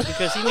back in it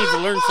because he needs to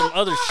learn some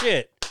other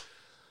shit.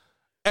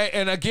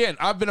 And again,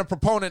 I've been a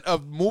proponent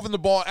of moving the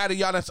ball out of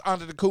Giannis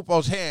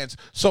Antetokounmpo's hands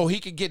so he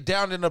can get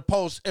down in the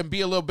post and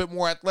be a little bit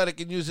more athletic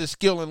and use his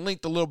skill and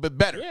length a little bit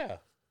better. Yeah,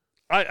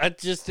 I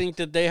just think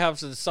that they have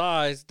the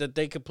size that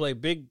they could play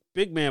big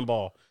man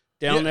ball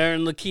down there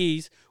in the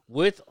Keys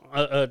with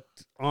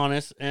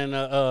Honest and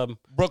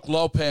Brooke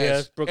Lopez.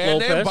 Yes, Brooke and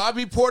Lopez. Then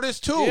Bobby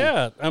Portis too.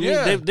 Yeah, I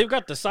mean they've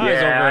got the size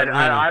over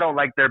Atlanta. I don't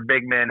like their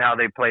big men, how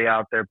they play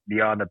out there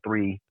beyond the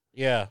 3.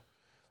 Yeah.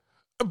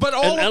 But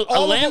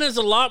Atlanta's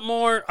a lot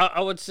more,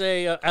 I would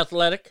say,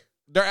 athletic.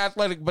 They're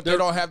athletic, but they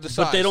don't have the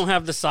size. But they don't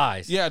have the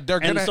size. Yeah, they're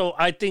gonna. And so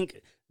I think,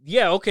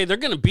 they're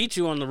going to beat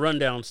you on the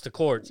rundowns to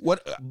courts.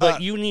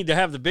 But you need to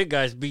have the big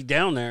guys be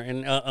down there,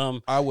 and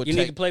you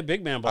need to play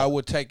big man ball. I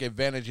would take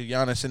advantage of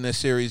Giannis in this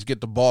series, get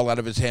the ball out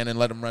of his hand, and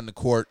let him run the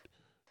court.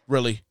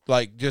 Really,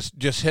 like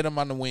just hit him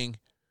on the wing.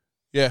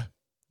 Yeah,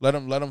 let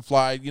him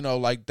fly.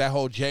 Like that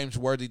whole James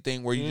Worthy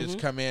thing where you just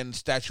come in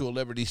Statue of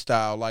Liberty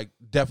style. Like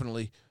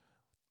definitely.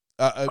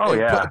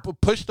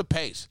 Push the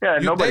pace. Yeah,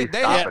 nobody's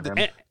stopping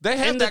them. They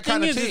have that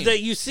kind of team. Is that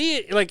you see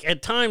it like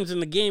at times in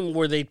the game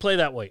where they play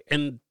that way,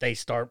 and they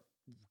start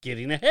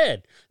getting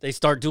ahead. They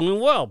start doing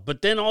well,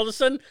 but then all of a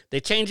sudden they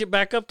change it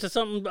back up to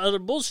some other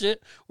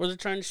bullshit where they're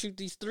trying to shoot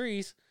these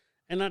threes,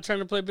 and not trying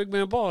to play big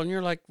man ball. And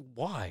you're like,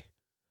 why?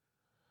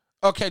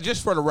 Okay,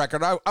 just for the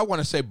record, I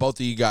want to say both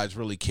of you guys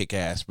really kick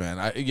ass,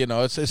 man.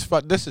 It's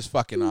fun. This is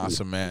fucking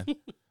awesome, man.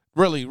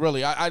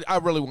 Really, I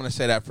really want to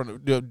say that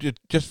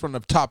just from the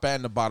top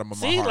and the bottom of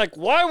my heart. See, like,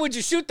 why would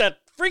you shoot that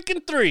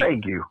freaking three?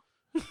 Thank you.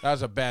 That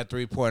was a bad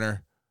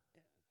 3-pointer.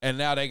 And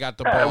now they got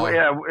the ball.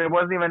 Yeah, it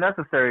wasn't even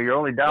necessary. You're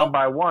only down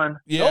by one.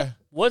 Yeah. Nope.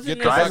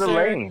 Wasn't Drive the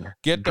necessary. lane.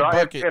 Get the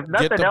bucket. If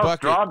nothing Get the else,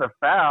 bucket. draw the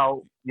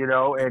foul,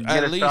 and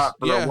get At a shot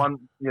for the one,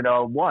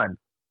 one.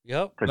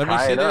 Yep. To Let me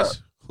tie see it up.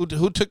 this.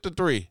 Who took the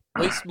 3?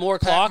 Waste more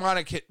clock.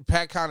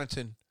 Pat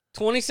Connaughton.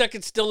 20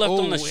 seconds still left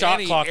on the shot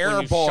clock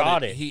when you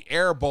shot it. He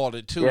airballed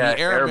it, too. Yeah,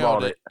 he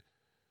airballed it.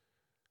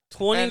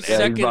 20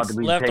 seconds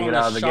left on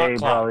the shot clock.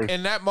 Probably.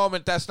 In that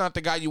moment, that's not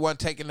the guy you want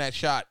taking that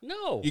shot.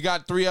 No. You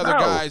got 3 other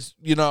guys,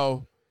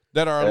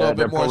 that are a little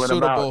bit more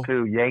suitable. Him out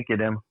too, yanking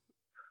him.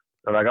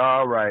 They're like,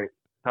 all right,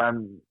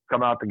 time,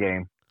 come out the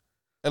game.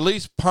 At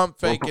least pump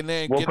fake and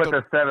then we'll put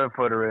the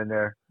 7-footer in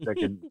there that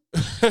can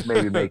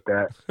maybe make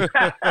that.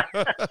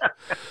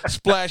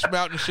 Splash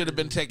Mountain should have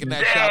been taking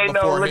that shot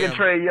before look him. at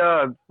Trae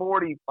Young,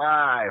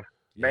 45.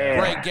 Man,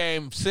 great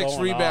game, 6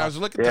 Going rebounds.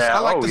 off. Look at this. I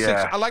like the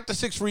 6. I like the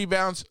 6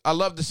 rebounds. I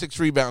love the 6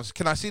 rebounds.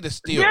 Can I see the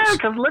steals? Yeah,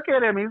 because look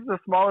at him. He's the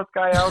smallest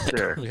guy out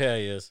there. Yeah,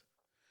 he is.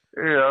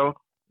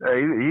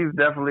 He's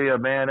definitely a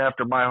man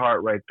after my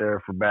heart right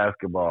there for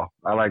basketball.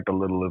 I like the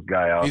littlest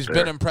guy out there. He's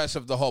been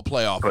impressive the whole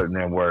playoff. Putting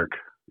in work.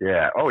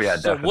 Yeah. Oh, yeah,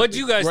 So definitely. what'd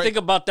you guys think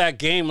about that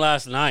game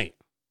last night?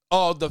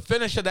 Oh, the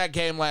finish of that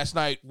game last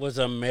night was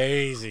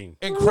amazing.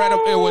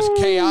 Incredible. It was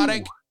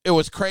chaotic. It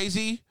was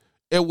crazy.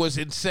 It was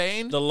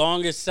insane. The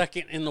longest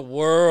second in the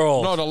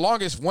world. No, the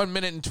longest 1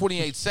 minute and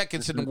 28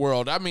 seconds in the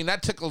world. I mean,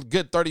 that took a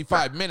good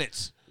 35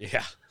 minutes.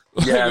 Yeah.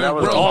 Yeah, that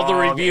was all the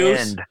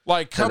reviews.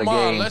 Like, come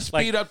on, let's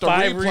speed up the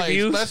replays.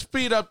 Reviews? Let's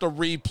speed up the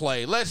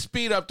replay. Let's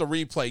speed up the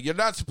replay. You're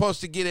not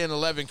supposed to get in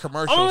 11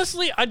 commercials.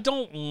 Honestly, I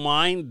don't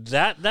mind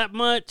that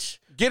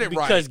much. Get it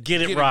right. Because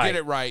get it right. Get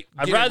it right.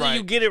 I'd rather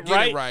you get it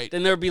right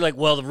than there be like,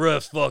 well, the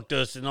refs fucked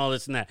us and all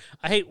this and that.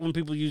 I hate when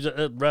people use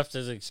refs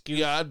as an excuse.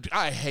 Yeah,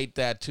 I hate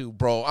that too,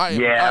 bro. But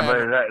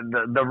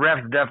the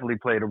refs definitely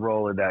played a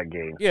role in that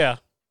game. Yeah.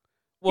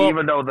 Well,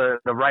 even though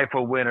the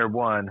rightful winner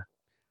won,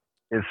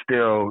 is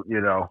still,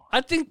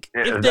 I think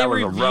if they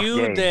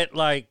reviewed that,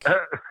 like,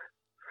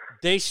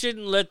 they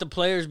shouldn't let the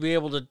players be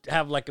able to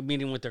have like a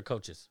meeting with their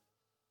coaches.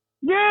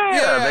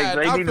 Yeah,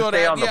 they need to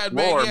stay on the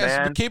floor,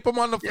 man. Keep them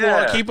on the floor.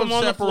 Yeah. Keep them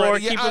on the floor.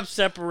 Keep them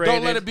separated.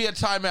 Don't let it be a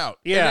timeout.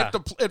 Yeah.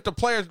 And if the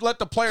players let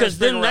the players, because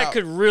then that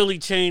could really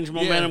change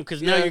momentum.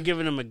 Because now you're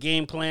giving them a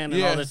game plan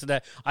and all this and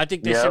that. I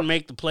think they should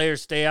make the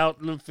players stay out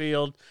in the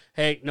field.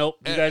 Hey, nope,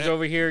 you guys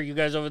over here, you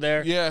guys over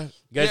there. Yeah,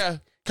 you guys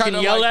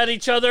can yell at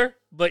each other,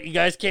 but you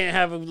guys can't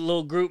have a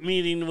little group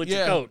meeting with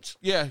your coach.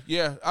 Yeah,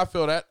 I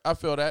feel that.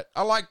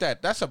 I like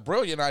that. That's a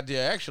brilliant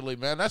idea, actually,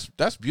 man.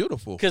 That's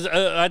beautiful. Because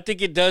I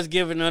think it does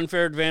give an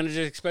unfair advantage,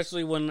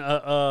 especially when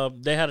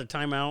they had a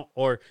timeout,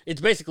 or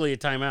it's basically a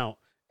timeout,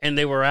 and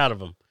they were out of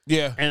them.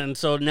 Yeah. And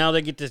so now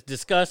they get to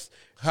discuss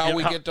how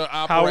we get to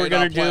operate, how we're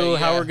going to do,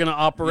 how we're going to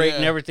operate,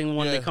 and everything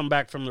when they come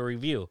back from the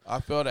review.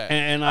 I feel that,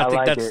 and I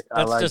think that's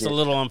just a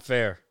little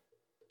unfair.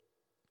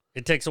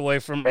 It takes away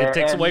from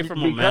momentum.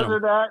 Because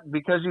of that,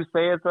 because you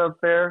say it's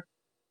unfair,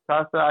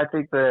 Costa, I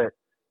think that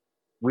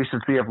we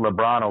should see if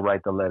LeBron will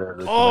write the letter.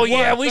 Oh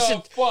yeah, we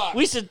should.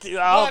 I should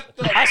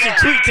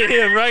tweet to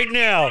him right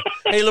now.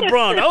 Hey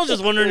LeBron, I was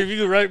just wondering if you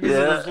could write me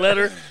this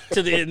letter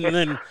to the and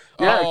then.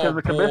 Yeah, because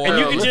the commissioner. And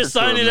you can just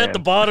sign it at the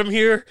bottom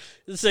here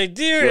and say,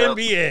 "Dear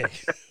NBA."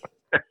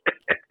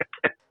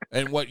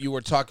 And what you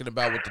were talking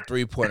about with the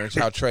 3-pointers,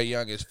 how Trae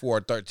Young is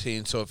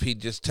 4-13, so if he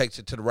just takes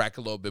it to the rack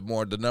a little bit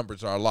more, the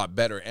numbers are a lot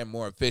better and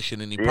more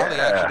efficient, and he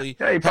probably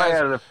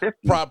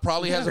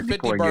probably has a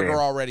 50 burger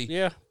already.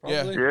 Yeah,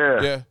 probably.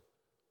 Yeah.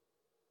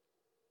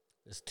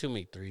 It's too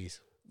many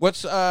threes.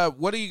 What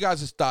are you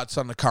guys' thoughts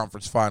on the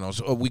conference finals?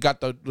 We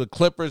got the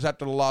Clippers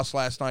after the loss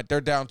last night.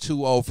 They're down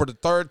 2-0 for the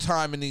third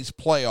time in these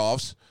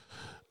playoffs.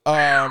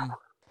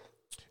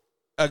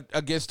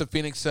 Against the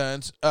Phoenix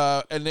Suns.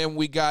 And then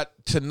we got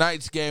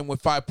tonight's game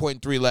with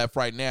 5.3 left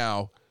right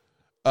now.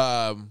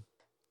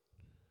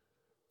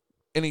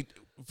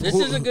 This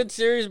is a good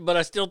series, but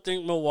I still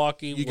think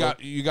Milwaukee.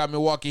 You got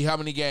Milwaukee. How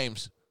many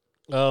games?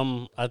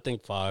 I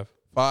think 5.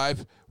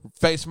 5.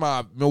 Face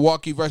mob.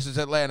 Milwaukee versus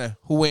Atlanta.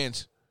 Who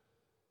wins?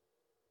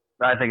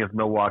 I think it's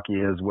Milwaukee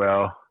as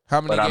well.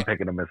 How many? But I'm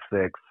picking them at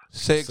 6.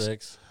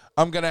 6.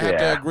 I'm going to have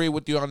to agree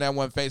with you on that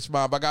one, Face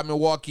Mob. I got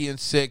Milwaukee in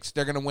 6.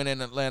 They're going to win in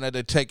Atlanta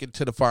to take it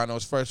to the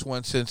finals. First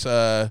one since,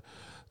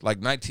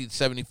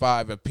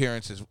 1975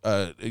 appearances.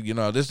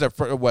 This is their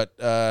first,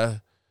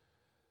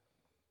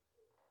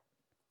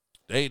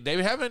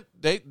 they haven't,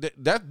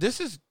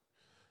 it's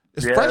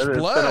fresh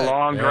blood. It's been a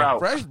long drought.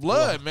 Fresh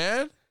blood,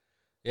 man.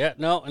 Yeah,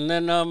 no, and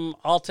then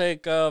I'll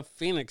take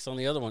Phoenix on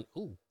the other one.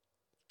 Ooh.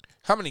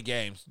 How many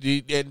games? Do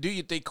you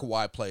think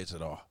Kawhi plays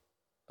at all?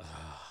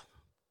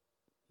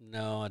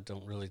 No, I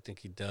don't really think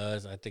he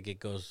does. I think it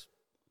goes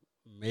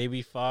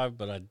maybe 5,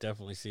 but I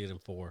definitely see it in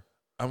 4.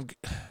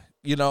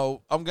 you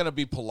know, I'm gonna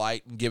be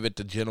polite and give it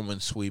the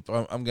gentleman's sweep.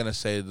 I'm gonna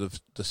say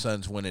the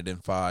Suns win it in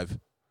 5.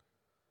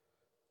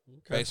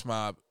 Okay. Face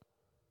Mob.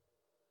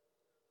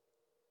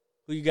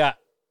 Who you got?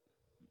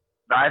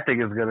 I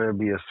think it's gonna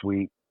be a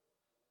sweep.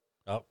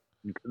 Oh,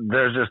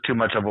 There's just too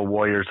much of a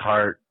Warriors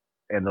heart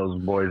in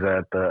those boys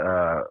at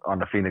the on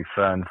the Phoenix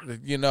Suns.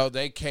 You know,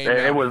 they came.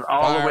 It was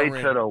all the way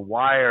firing. to the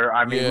wire.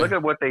 I mean, Yeah. look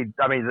at what they.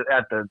 I mean,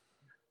 at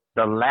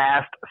the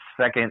last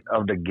second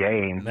of the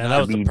game man, that to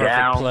was the be perfect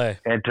down play.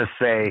 and to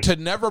say To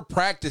never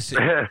practice it.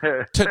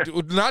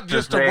 To not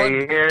just to say,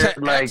 run, here, to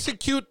like,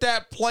 execute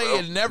that play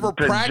and never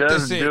to practice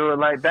just it. do it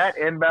like that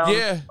inbound.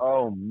 Yeah.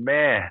 Oh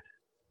man.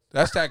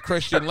 That's that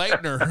Christian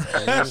Leitner.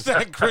 That's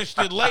that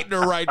Christian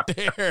Leitner right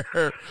there.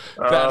 That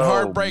Oh,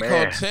 Heartbreak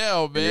man.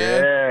 Hotel,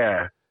 man.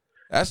 Yeah.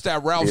 That's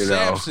that Ralph You know.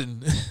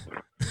 Sampson.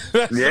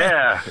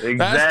 Yeah. Exactly.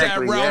 That's that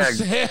Ralph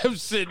yeah.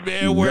 Sampson,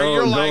 man. Where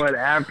you're like, going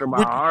after my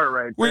where- heart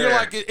right where there. you're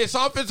like, it's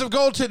offensive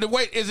goaltending.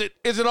 Wait, is it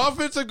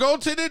offensive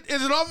goaltending?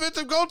 Is it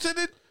offensive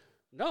goaltending?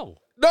 No.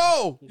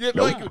 No. You're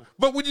like,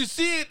 but when you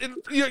see it and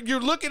you're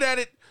looking at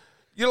it,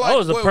 you're like, That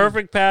was a wait,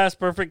 perfect pass,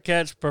 perfect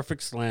catch,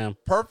 perfect slam.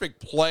 perfect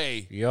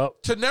play.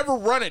 Yep. To never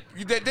run it.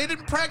 They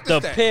didn't practice The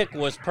that. pick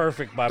was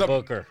perfect by The-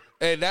 Booker.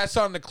 And that's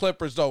on the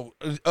Clippers, though.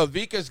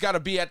 Avika's got to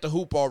be at the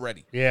hoop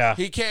already. Yeah.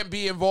 He can't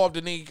be involved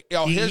in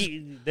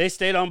They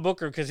stayed on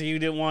Booker because he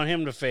didn't want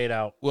him to fade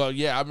out. Well,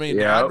 yeah. I mean,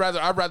 Yeah.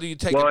 I'd rather you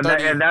take Well, a and,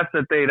 30. and that's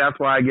the thing. That's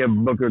why I give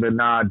Booker the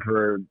nod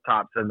for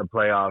tops in the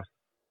playoffs,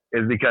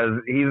 is because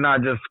he's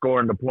not just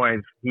scoring the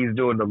points. He's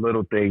doing the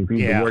little things.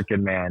 He's Yeah. the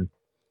working man.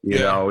 You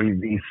Yeah. know,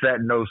 he's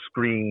setting those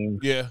screens.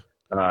 Yeah.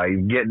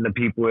 He's getting the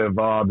people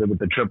involved with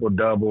the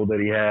triple-double that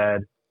he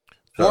had.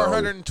 So,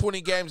 420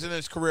 games in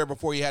his career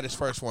before he had his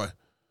first one.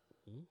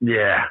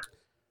 Yeah.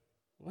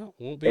 Well,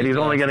 won't be And he's his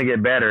only last. going to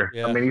get better.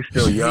 Yeah. I mean, he's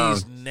still young.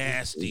 He's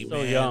nasty, so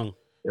man. young.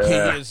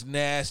 Yeah. He is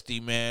nasty,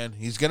 man.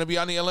 He's going to be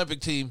on the Olympic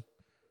team.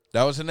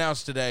 That was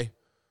announced today.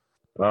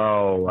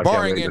 Oh, I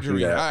Barring can't wait to see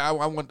injury. that. I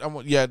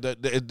want, yeah,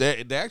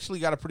 they actually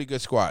got a pretty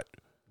good squad.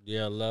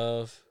 Yeah,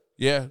 Love.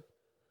 Yeah.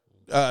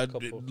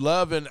 Couple.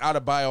 Love and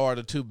Adebayo are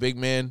the two big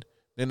men.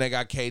 Then they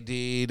got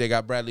KD. They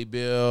got Bradley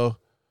Beal,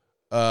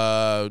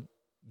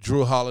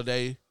 Drew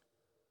Holiday,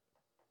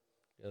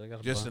 Yeah, they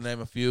got a just to bunch. name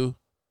a few.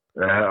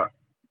 Yeah.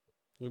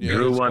 We'll be Yeah. a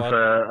Drew good wants squad.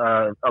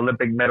 a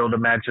Olympic medal to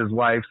match his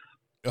wife's.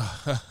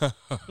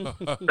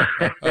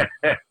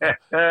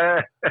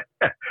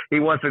 He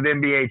wants an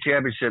NBA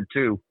championship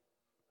too.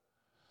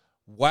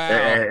 Wow.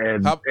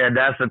 And How-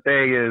 that's the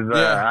thing is,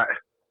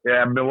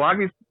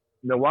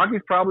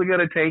 Milwaukee's probably going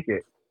to take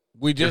it.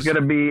 we just It's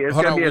going to be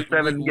hold on, a we-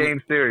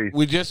 7-game series.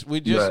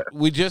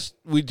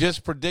 we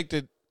just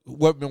predicted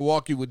what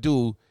Milwaukee would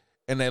do,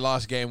 and they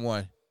lost game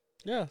 1.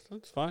 Yeah,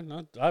 that's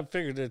fine. I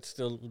figured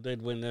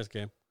they'd win this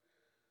game.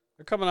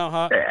 They're coming out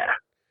hot. Yeah.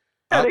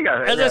 I think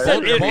As I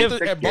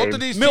said, both of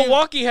these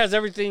Milwaukee has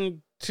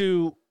everything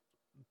to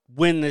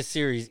win this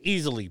series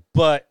easily,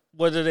 but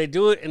whether they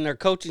do it in their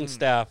coaching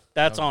staff,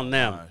 that's on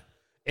them.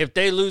 If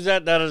they lose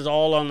that is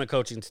all on the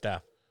coaching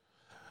staff.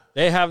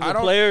 They have the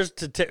players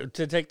to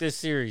take this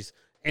series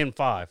in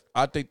 5.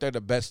 I think they're the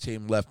best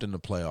team left in the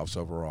playoffs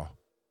overall.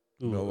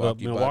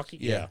 Milwaukee? Bucks.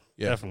 Yeah,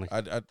 definitely.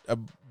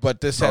 But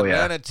this Oh, yeah.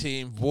 Atlanta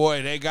team,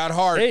 boy, they got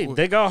heart. Hey,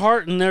 they got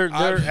heart, and they're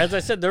as I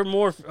said, they're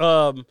more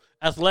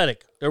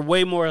athletic. They're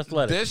way more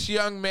athletic. This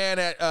young man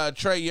at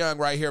Trey Young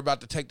right here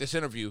about to take this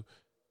interview,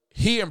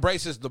 he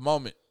embraces the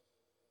moment.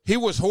 He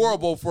was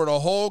horrible for the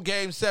whole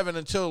Game 7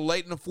 until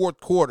late in the fourth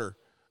quarter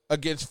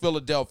against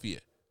Philadelphia.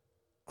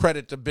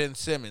 Credit to Ben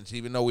Simmons,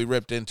 even though we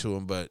ripped into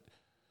him. But,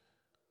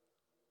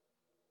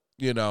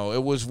 you know,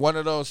 it was one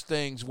of those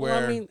things where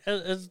Well, I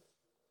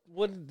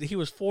mean, he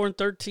was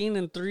 4-13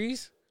 in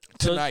threes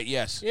tonight,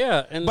 yes.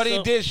 Yeah, But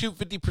he did shoot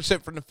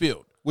 50% from the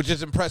field, which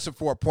is impressive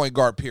for a point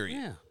guard, period.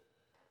 Yeah.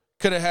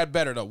 Could have had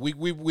better, though.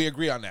 We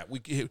agree on that.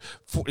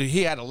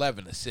 He had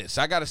 11 assists.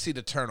 I got to see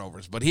the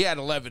turnovers, but he had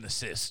 11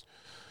 assists.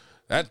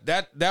 That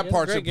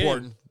part's great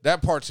important. game.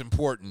 That part's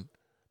important.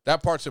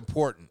 That part's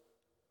important.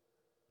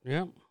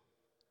 Yeah.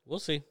 We'll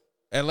see.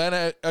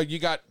 Atlanta, you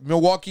got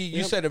Milwaukee. You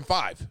Yep. said in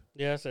 5.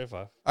 Yeah, I say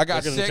 5. I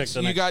got They're gonna 6. take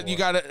the You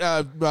next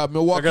got 4.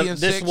 Milwaukee in 6.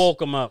 This woke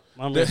them up.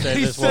 I'm going to say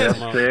He this said woke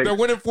them up. they're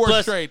winning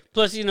 4 straight.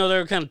 Plus, you know,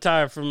 they're kind of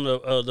tired from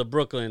the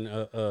Brooklyn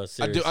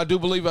series. I do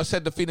believe I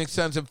said the Phoenix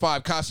Suns in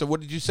 5. Costa, what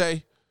did you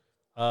say?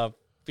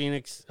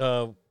 Phoenix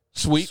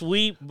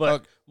Sweep,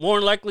 but more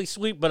than likely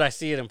sweep, but I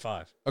see it in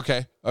 5.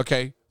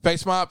 Okay.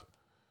 Face mop.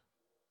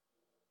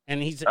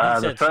 And he said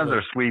the Suns sweep.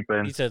 are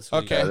sweeping. He said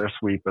sweep. Okay. Yeah, they're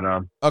sweeping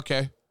them.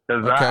 Okay.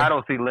 Because I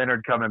don't see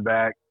Leonard coming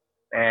back,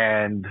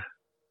 and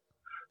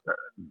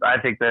I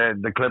think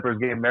the Clippers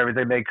gave him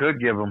everything they could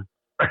give him.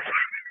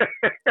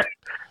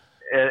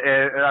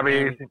 and, I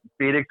mean,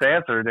 Phoenix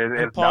answered.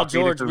 And Paul now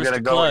Phoenix George is going to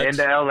missed go the clutch.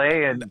 into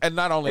L.A. And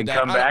not only and that,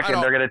 come back,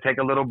 and they're going to take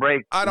a little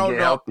break. I don't and get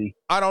know. Healthy.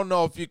 I don't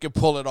know if you can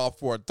pull it off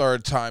for a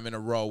third time in a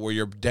row where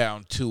you're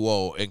down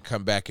 2-0 and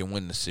come back and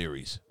win the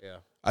series. Yeah.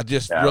 I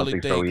just Yeah, I don't really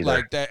think so think either.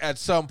 like that at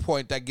some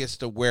point that gets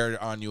to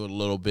wear on you a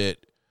little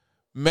bit.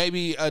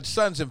 Maybe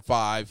Suns in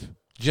 5,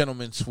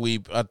 gentleman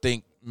sweep. I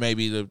think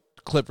maybe the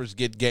Clippers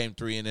get game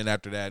 3, and then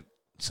after that,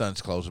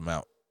 Suns close them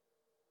out.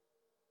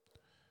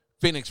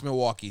 Phoenix,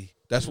 Milwaukee.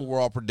 That's what we're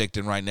all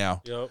predicting right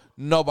now. Yep.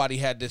 Nobody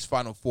had this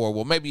Final Four.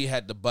 Well, maybe you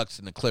had the Bucks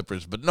and the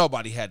Clippers, but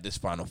nobody had this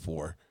Final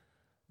Four.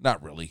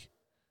 Not really.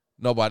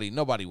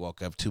 Nobody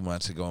woke up 2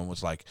 months ago and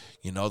was like,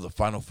 the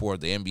Final Four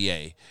of the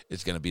NBA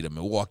is going to be the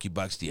Milwaukee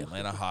Bucks, the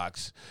Atlanta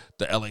Hawks,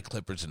 the LA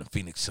Clippers, and the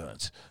Phoenix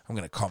Suns. I'm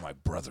going to call my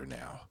brother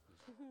now.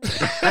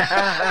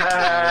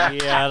 Yeah,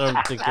 I don't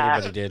think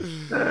anybody did.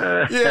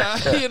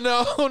 Yeah,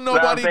 nobody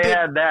well, if they did.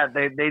 had that,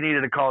 they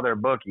needed to call their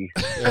bookie.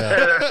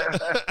 Yeah.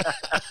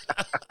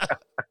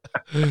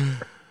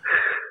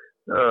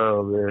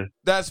 Oh, man.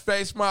 That's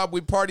Face Mob.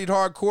 We partied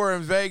hardcore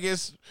in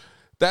Vegas.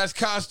 That's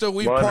Costa.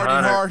 We 100.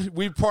 partied hard.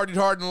 We partied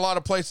hard in a lot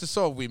of places.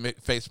 So we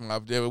Face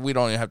Mob. We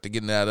don't even have to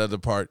get into that other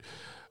part.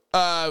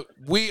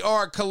 We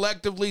are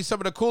collectively some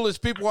of the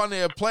coolest people on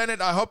the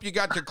planet. I hope you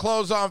got your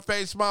clothes on,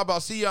 Face Mob.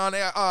 I'll see you on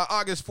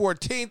August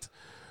 14th.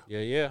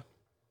 Yeah.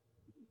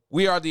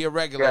 We are the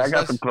Irregulars. Yeah, I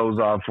got some clothes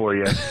on for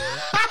you.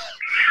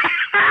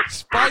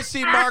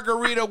 Spicy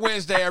Margarita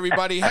Wednesday,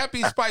 everybody.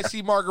 Happy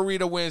Spicy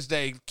Margarita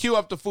Wednesday. Cue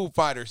up the Foo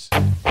Fighters.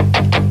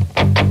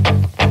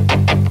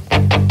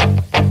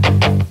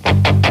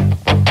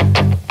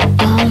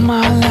 All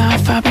my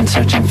life I've been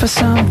searching for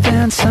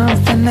something.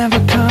 Something never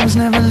comes,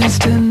 never leads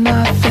to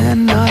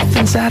nothing.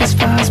 Nothing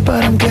satisfies,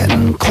 but I'm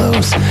getting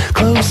close.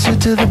 Closer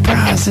to the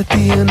prize at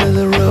the end of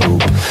the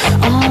rope.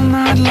 All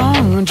night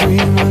long I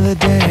dream of the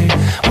day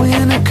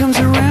when it comes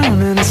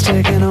around and it's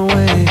taken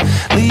away.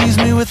 Leaves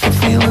me with the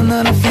feeling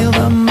that I feel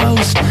the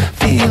most.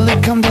 Feel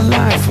it come to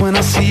life when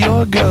I see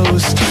your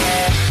ghost.